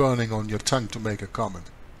it's burning on your tongue to make a comment.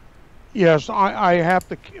 Yes, I have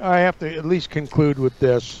to at least conclude with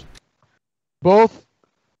this. Both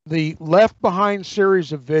the Left Behind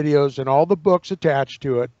series of videos and all the books attached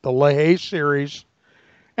to it, the LaHaye series,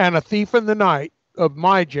 and A Thief in the Night of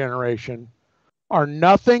my generation, are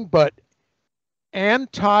nothing but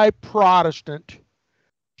anti-Protestant,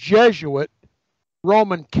 Jesuit,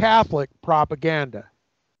 Roman Catholic propaganda.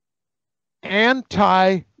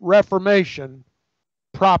 Anti-Reformation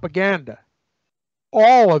propaganda.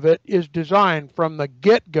 All of it is designed from the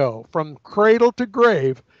get-go, from cradle to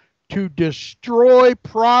grave, to destroy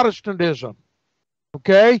Protestantism.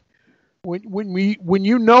 Okay? When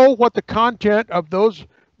you know what the content of those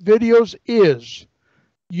videos is,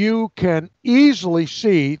 you can easily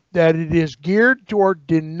see that it is geared toward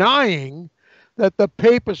denying that the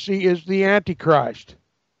papacy is the Antichrist.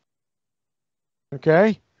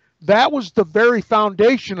 Okay? That was the very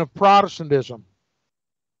foundation of Protestantism.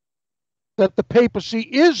 That the papacy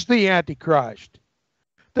is the Antichrist,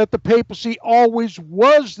 that the papacy always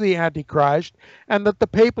was the Antichrist, and that the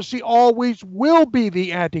papacy always will be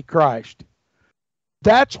the Antichrist.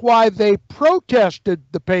 That's why they protested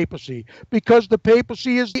the papacy, because the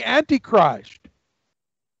papacy is the Antichrist.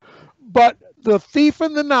 But The Thief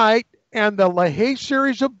in the Night and the LaHaye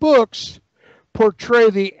series of books portray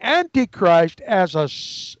the Antichrist as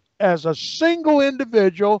a single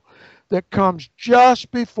individual that comes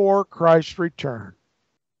just before Christ's return.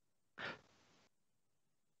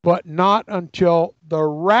 But not until the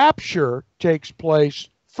rapture takes place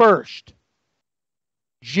first.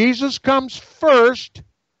 Jesus comes first,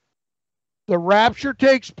 the rapture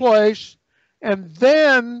takes place, and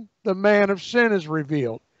then the man of sin is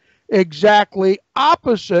revealed. Exactly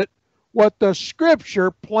opposite what the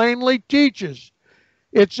scripture plainly teaches.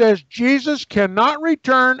 It says Jesus cannot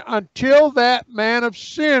return until that man of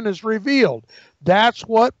sin is revealed. That's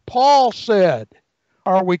what Paul said.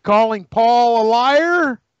 Are we calling Paul a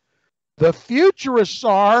liar? The Futurists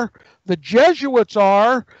are. The Jesuits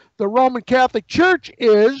are. The Roman Catholic Church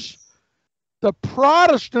is. The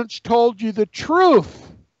Protestants told you the truth.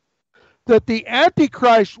 That the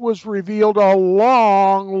Antichrist was revealed a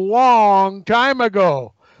long, long time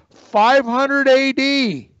ago. 500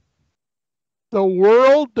 AD. The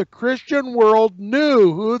world, the Christian world,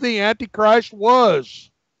 knew who the Antichrist was,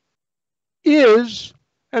 is,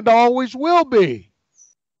 and always will be.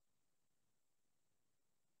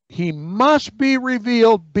 He must be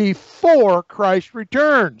revealed before Christ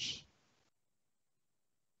returns.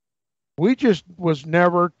 We just was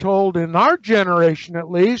never told, in our generation at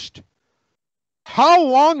least, how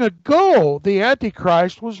long ago the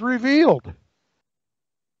Antichrist was revealed.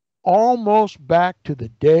 almost back to the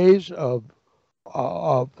days of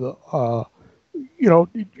the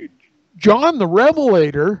John the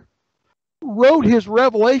Revelator wrote his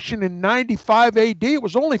revelation in 95 AD. It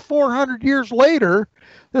was only 400 years later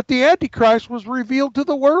that the Antichrist was revealed to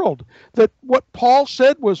the world, that what Paul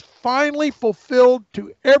said was finally fulfilled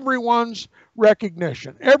to everyone's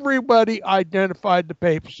recognition. Everybody identified the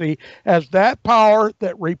papacy as that power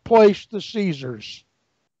that replaced the Caesars.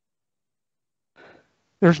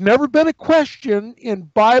 There's never been a question in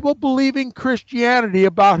Bible-believing Christianity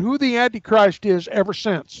about who the Antichrist is ever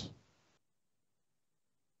since.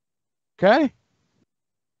 Okay?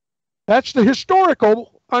 That's the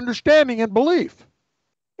historical understanding and belief.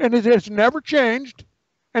 And it has never changed,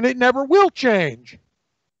 and it never will change.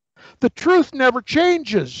 The truth never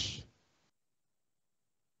changes.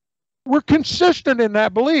 We're consistent in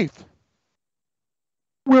that belief.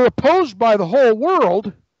 We're opposed by the whole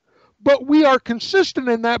world, but we are consistent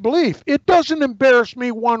in that belief. It doesn't embarrass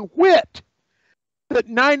me one whit that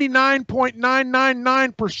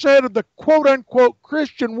 99.999% of the quote-unquote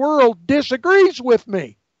Christian world disagrees with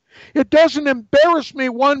me. It doesn't embarrass me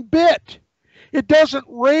one bit. It doesn't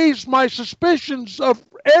raise my suspicions of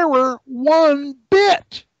error one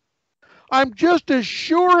bit. I'm just as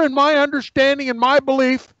sure in my understanding and my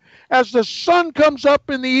belief as the sun comes up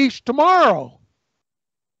in the east tomorrow.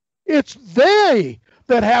 It's they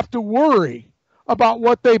that have to worry about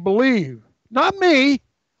what they believe, not me.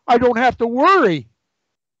 I don't have to worry.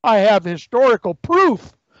 I have historical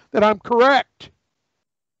proof that I'm correct.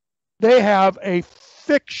 They have a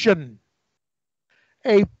fiction,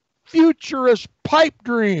 a futurist pipe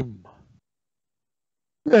dream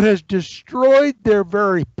that has destroyed their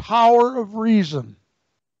very power of reason.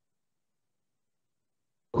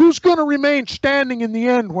 Who's going to remain standing in the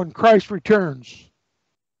end when Christ returns?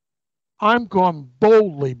 I'm going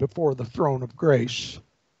boldly before the throne of grace.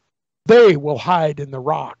 They will hide in the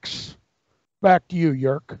rocks. Back to you,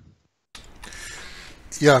 Yerk.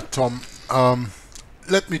 Yeah, Tom.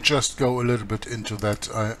 Let me just go a little bit into that.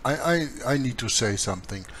 I need to say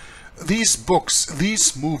something. These books,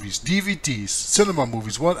 these movies, DVDs, cinema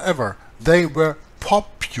movies, whatever, they were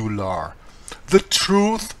popular. The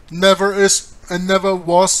truth never is and never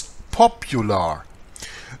was popular.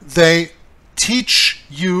 They teach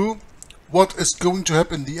you what is going to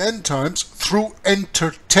happen in the end times through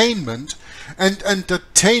entertainment, and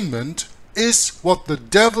entertainment is what the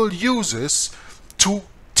devil uses to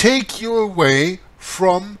take you away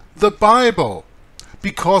from the Bible.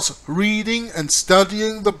 Because reading and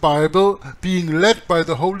studying the Bible, being led by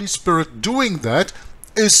the Holy Spirit, doing that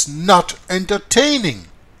is not entertaining.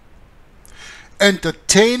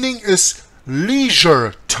 Entertaining is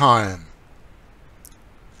leisure time.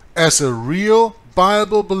 As a real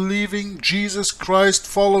Bible-believing, Jesus Christ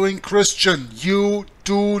following Christian, you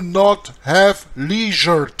do not have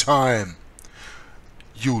leisure time.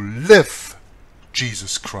 You live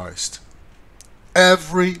Jesus Christ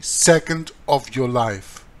every second of your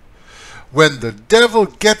life. When the devil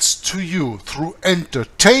gets to you through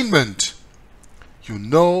entertainment, you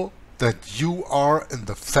know that you are in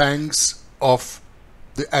the fangs of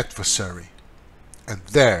the adversary, and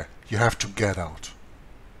there you have to get out.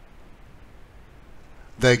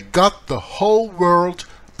 They got the whole world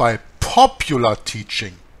by popular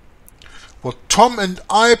teaching. What Tom and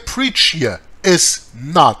I preach here is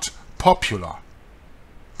not popular,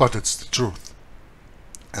 but it's the truth.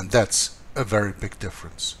 And that's a very big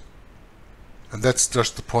difference. And that's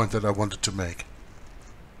just the point that I wanted to make.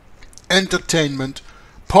 Entertainment,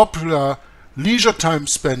 popular, leisure time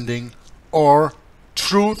spending, or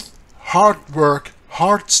truth, hard work,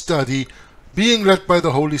 hard study, being led by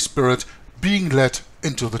the Holy Spirit, being led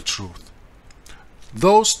into the truth.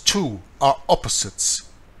 Those two are opposites.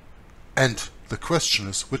 And the question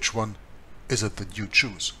is, which one is it that you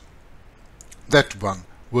choose? That one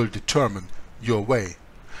will determine your way.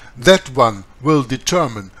 That one will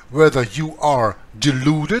determine whether you are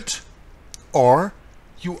deluded or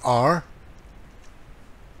you are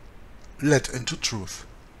led into truth.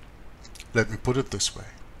 Let me put it this way.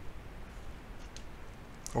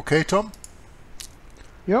 Okay, Tom?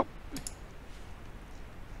 Yep.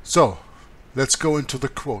 So, let's go into the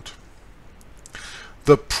quote.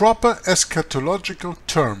 The proper eschatological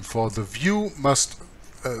term for the view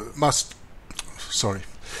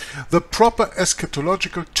The proper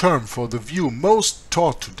eschatological term for the view most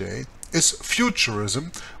taught today is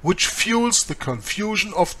futurism, which fuels the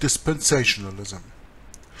confusion of dispensationalism.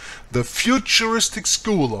 The futuristic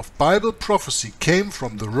school of Bible prophecy came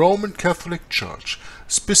from the Roman Catholic Church,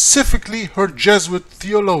 specifically her Jesuit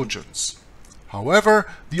theologians. However,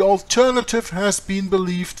 the alternative has been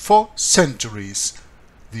believed for centuries.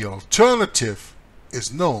 The alternative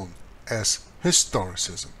is known as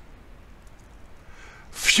historicism.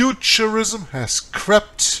 Futurism has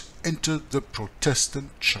crept into the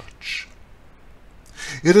Protestant Church.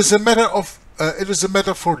 It is a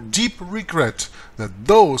matter for deep regret that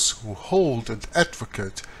those who hold and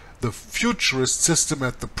advocate the futurist system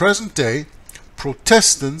at the present day,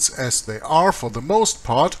 Protestants as they are for the most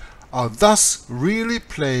part, are thus really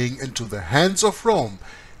playing into the hands of Rome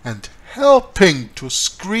and helping to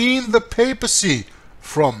screen the papacy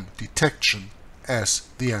from detection as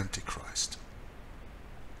the Antichrist.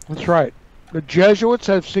 That's right. The Jesuits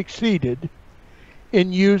have succeeded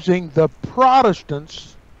in using the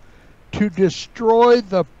Protestants to destroy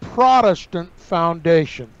the Protestant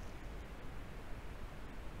foundation.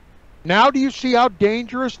 Now do you see how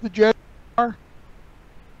dangerous the Jesuits are?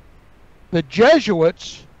 The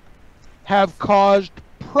Jesuits have caused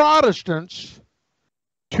Protestants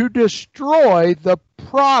to destroy the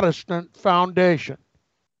Protestant foundation.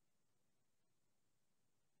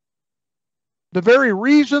 The very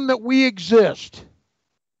reason that we exist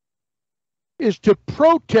is to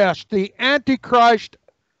protest the Antichrist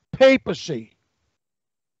papacy.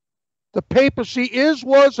 The papacy is,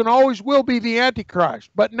 was, and always will be the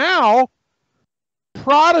Antichrist. But now,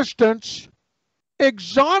 Protestants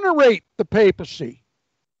exonerate the papacy.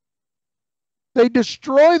 They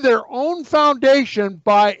destroy their own foundation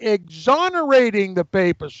by exonerating the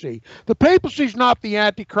papacy. The papacy is not the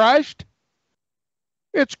Antichrist.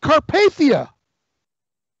 It's Carpathia,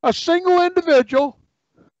 a single individual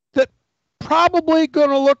that probably going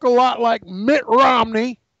to look a lot like Mitt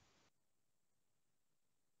Romney,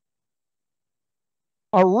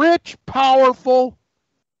 a rich, powerful,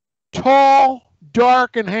 tall,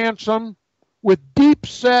 dark, and handsome, with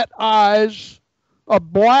deep-set eyes, a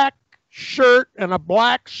black shirt and a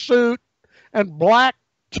black suit, and black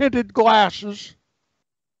tinted glasses,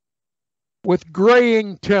 with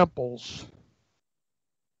graying temples.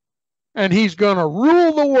 And he's going to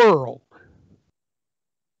rule the world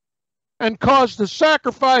and cause the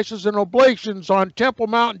sacrifices and oblations on Temple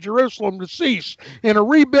Mount in Jerusalem to cease in a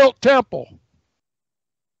rebuilt temple.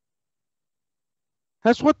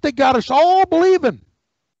 That's what they got us all believing.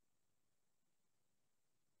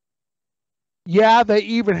 Yeah, they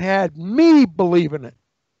even had me believing it.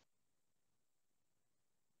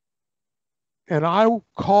 And I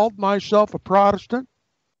called myself a Protestant,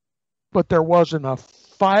 but there wasn't a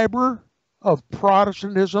fiber of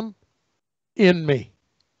Protestantism in me.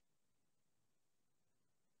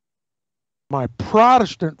 My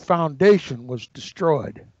Protestant foundation was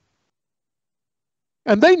destroyed.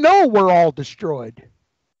 And they know we're all destroyed.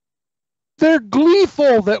 They're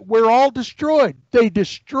gleeful that we're all destroyed. They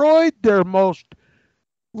destroyed their most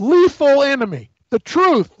lethal enemy, the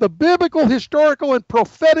truth, the biblical, historical, and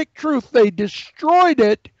prophetic truth. They destroyed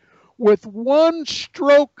it with one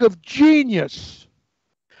stroke of genius.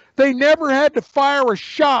 They never had to fire a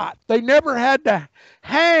shot. They never had to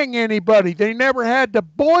hang anybody. They never had to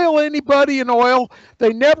boil anybody in oil.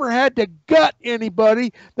 They never had to gut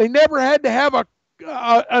anybody. They never had to have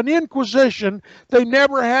an Inquisition. They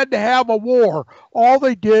never had to have a war. All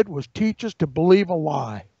they did was teach us to believe a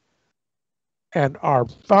lie. And our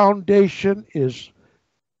foundation is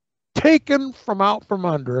taken from out from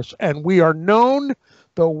under us, and we are known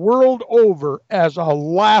the world over as a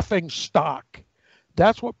laughing stock.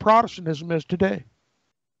 That's what Protestantism is today.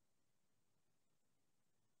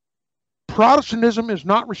 Protestantism is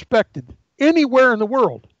not respected anywhere in the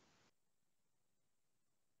world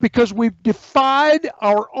because we've defied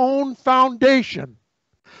our own foundation.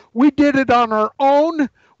 We did it on our own,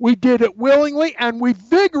 we did it willingly, and we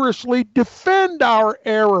vigorously defend our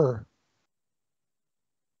error.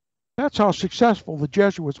 That's how successful the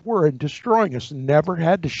Jesuits were in destroying us. Never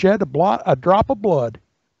had to shed a drop of blood.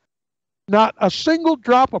 Not a single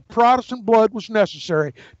drop of Protestant blood was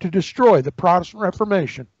necessary to destroy the Protestant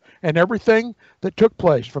Reformation and everything that took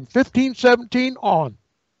place from 1517 on.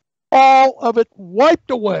 All of it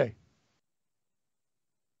wiped away.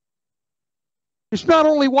 It's not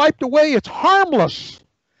only wiped away, it's harmless.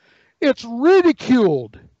 It's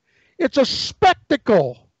ridiculed. It's a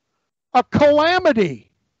spectacle, a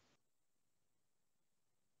calamity.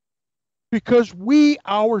 Because we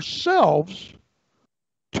ourselves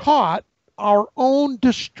taught our own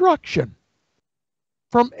destruction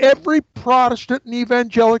from every Protestant and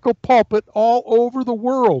evangelical pulpit all over the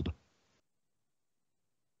world.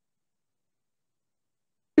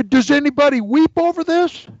 Does anybody weep over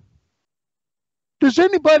this? Does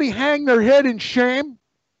anybody hang their head in shame?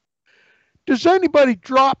 Does anybody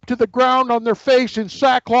drop to the ground on their face in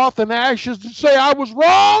sackcloth and ashes and say, I was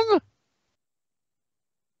wrong?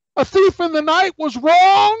 A Thief in the Night was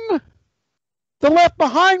wrong. The Left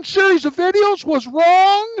Behind series of videos was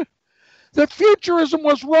wrong. That Futurism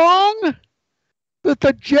was wrong. That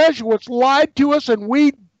the Jesuits lied to us and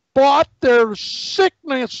we bought their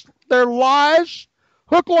sickness, their lies,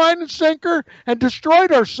 hook, line, and sinker, and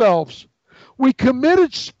destroyed ourselves. We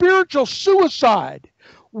committed spiritual suicide.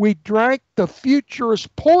 We drank the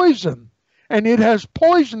Futurist poison, and it has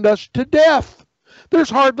poisoned us to death. There's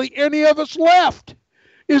hardly any of us left.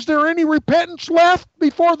 Is there any repentance left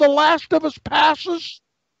before the last of us passes?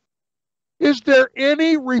 Is there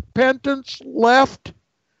any repentance left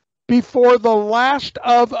before the last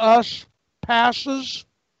of us passes?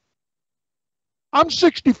 I'm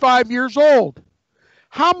 65 years old.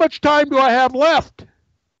 How much time do I have left?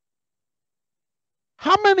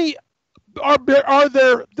 How many are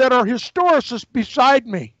there that are historicists beside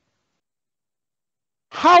me?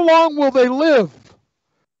 How long will they live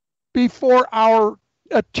before our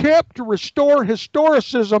attempt to restore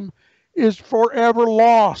historicism is forever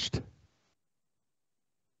lost?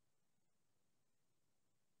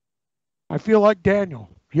 I feel like Daniel.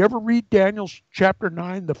 You ever read Daniel chapter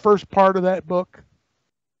 9, the first part of that book?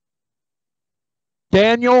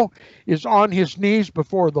 Daniel is on his knees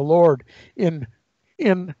before the Lord in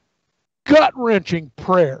gut-wrenching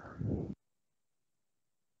prayer.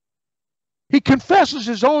 He confesses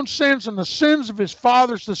his own sins and the sins of his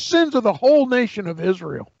fathers, the sins of the whole nation of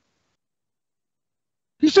Israel.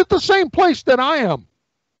 He's at the same place that I am,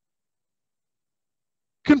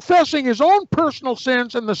 confessing his own personal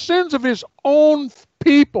sins and the sins of his own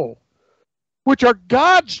people, which are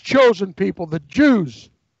God's chosen people, the Jews.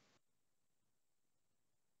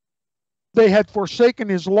 They had forsaken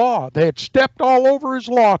his law. They had stepped all over his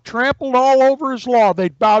law, trampled all over his law.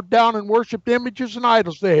 They'd bowed down and worshipped images and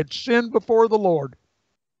idols. They had sinned before the Lord.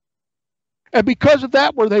 And because of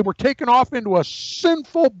that, they were taken off into a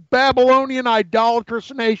sinful Babylonian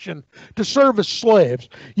idolatrous nation to serve as slaves.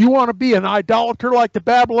 You want to be an idolater like the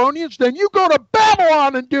Babylonians? Then you go to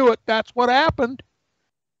Babylon and do it. That's what happened.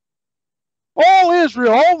 All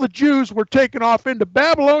Israel, all the Jews were taken off into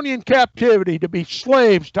Babylonian captivity to be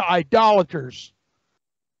slaves to idolaters.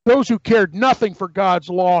 Those who cared nothing for God's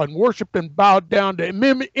law and worshiped and bowed down to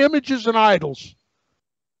images and idols.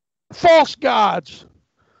 False gods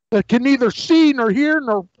that can neither see nor hear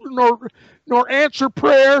nor answer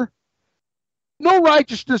prayer. No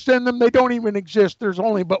righteousness in them. They don't even exist. There's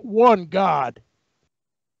only but one God.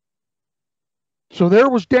 So there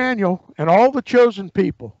was Daniel and all the chosen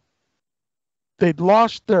people. They'd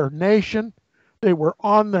lost their nation. They were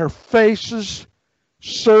on their faces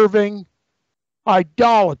serving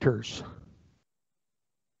idolaters.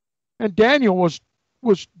 And Daniel was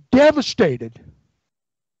devastated.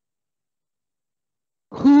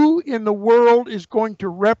 Who in the world is going to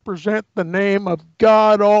represent the name of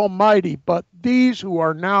God Almighty but these who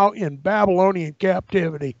are now in Babylonian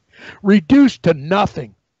captivity, reduced to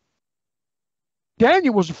nothing?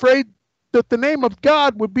 Daniel was afraid that the name of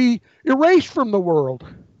God would be erased from the world.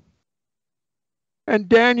 And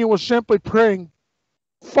Daniel was simply praying,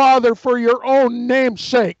 Father, for your own name's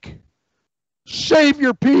sake, save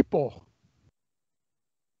your people.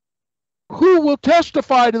 Who will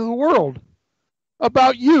testify to the world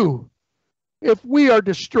about you if we are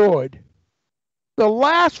destroyed? The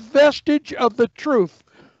last vestige of the truth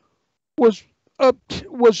was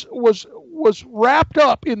wrapped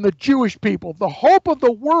up in the Jewish people. The hope of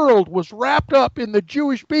the world was wrapped up in the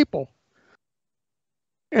Jewish people.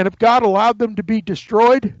 And if God allowed them to be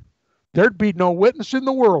destroyed, there'd be no witness in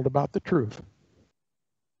the world about the truth.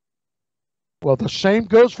 Well, the same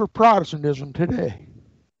goes for Protestantism today.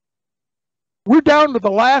 We're down to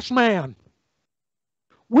the last man.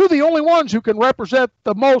 We're the only ones who can represent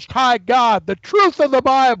the Most High God, the truth of the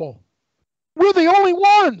Bible. We're the only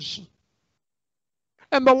ones.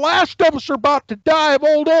 And the last of us are about to die of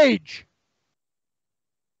old age.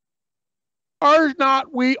 Are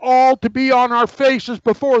not we all to be on our faces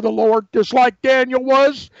before the Lord, just like Daniel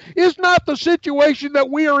was? Is not the situation that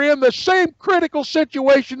we are in the same critical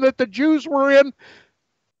situation that the Jews were in?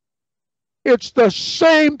 It's the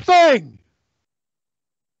same thing.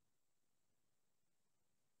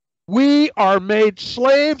 We are made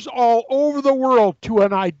slaves all over the world to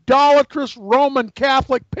an idolatrous Roman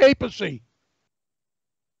Catholic papacy.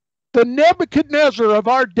 The Nebuchadnezzar of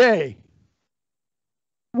our day.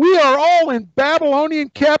 We are all in Babylonian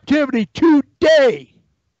captivity today.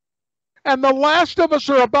 And the last of us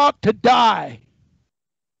are about to die.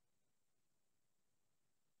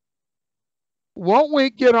 Won't we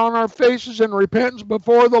get on our faces in repentance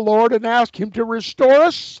before the Lord and ask Him to restore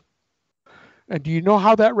us? And do you know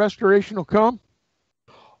how that restoration will come?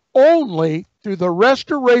 Only through the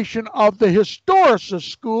restoration of the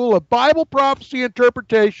historicist school of Bible prophecy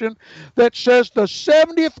interpretation that says the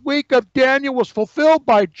 70th week of Daniel was fulfilled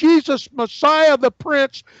by Jesus, Messiah the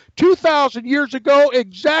Prince, 2,000 years ago,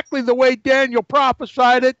 exactly the way Daniel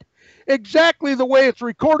prophesied it, exactly the way it's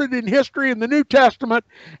recorded in history in the New Testament,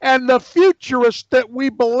 and the futurists that we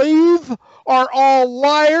believe are all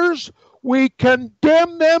liars. We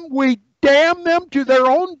condemn them, we damn them to their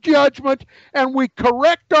own judgment, and we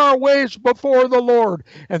correct our ways before the Lord.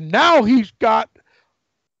 And now he's got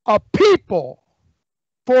a people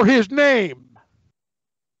for his name.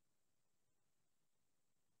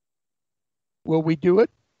 Will we do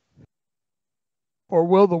it? Or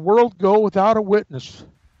will the world go without a witness?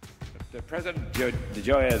 The President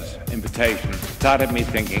DeGioia's invitation started me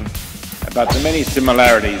thinking about the many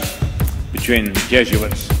similarities between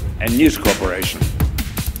Jesuits and News Corporation.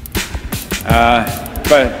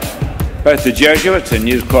 Both the Jesuits and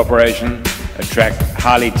News Corporation attract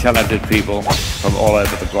highly talented people from all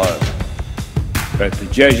over the globe. Both the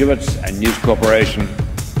Jesuits and News Corporation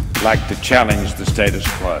like to challenge the status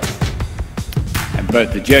quo. And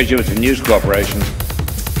both the Jesuits and News Corporation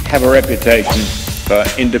have a reputation for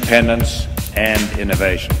independence and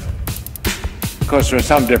innovation. Of course, there are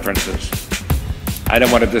some differences. I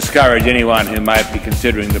don't want to discourage anyone who might be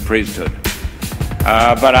considering the priesthood.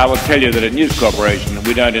 But I will tell you that at News Corporation,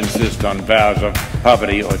 we don't insist on vows of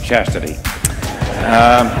poverty or chastity.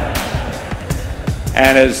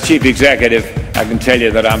 And as chief executive, I can tell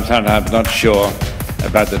you that I'm sometimes not sure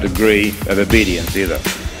about the degree of obedience either.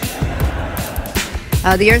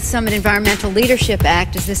 The Earth Summit Environmental Leadership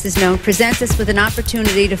Act, as this is known, presents us with an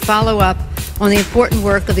opportunity to follow up on the important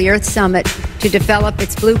work of the Earth Summit to develop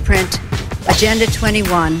its blueprint, Agenda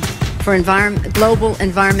 21, for global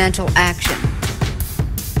environmental action.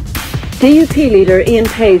 DUP leader Ian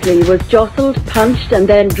Paisley was jostled, punched and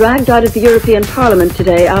then dragged out of the European Parliament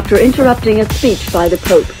today after interrupting a speech by the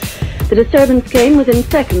Pope. The disturbance came within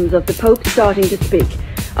seconds of the Pope starting to speak.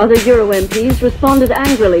 Other Euro MPs responded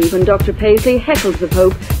angrily when Dr. Paisley heckled the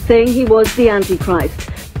Pope, saying he was the Antichrist.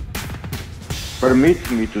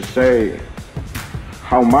 Permit me to say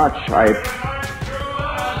how much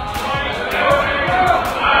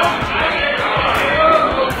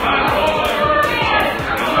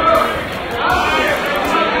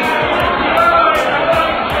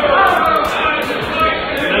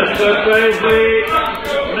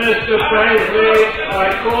Mr. Paisley, I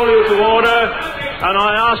call you to order and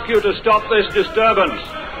I ask you to stop this disturbance.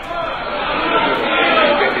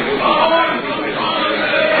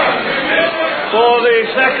 For the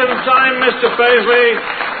second time, Mr. Paisley,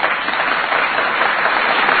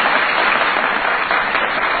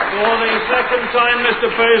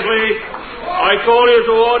 I call you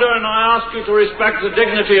to order and I ask you to respect the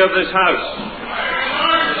dignity of this House.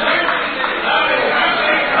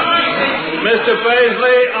 Mr.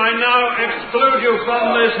 Paisley, I now exclude you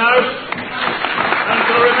from this House and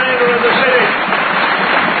for the remainder of the sitting.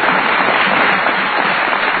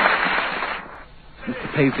 Mr.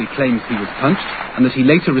 Paisley claims he was punched and that he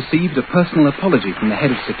later received a personal apology from the head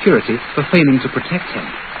of security for failing to protect him.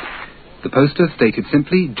 The poster stated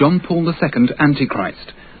simply, John Paul II,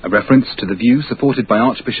 Antichrist, a reference to the view supported by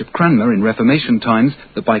Archbishop Cranmer in Reformation times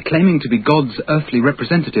that by claiming to be God's earthly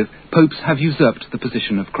representative, popes have usurped the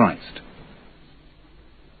position of Christ.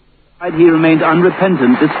 He remained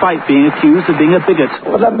unrepentant despite being accused of being a bigot.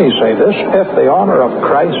 But let me say this, if the honour of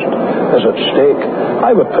Christ is at stake, I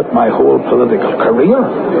would put my whole political career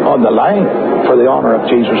on the line for the honour of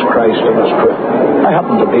Jesus Christ and his truth. I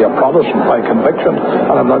happen to be a Protestant by conviction,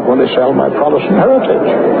 and I'm not going to sell my Protestant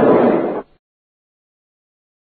heritage.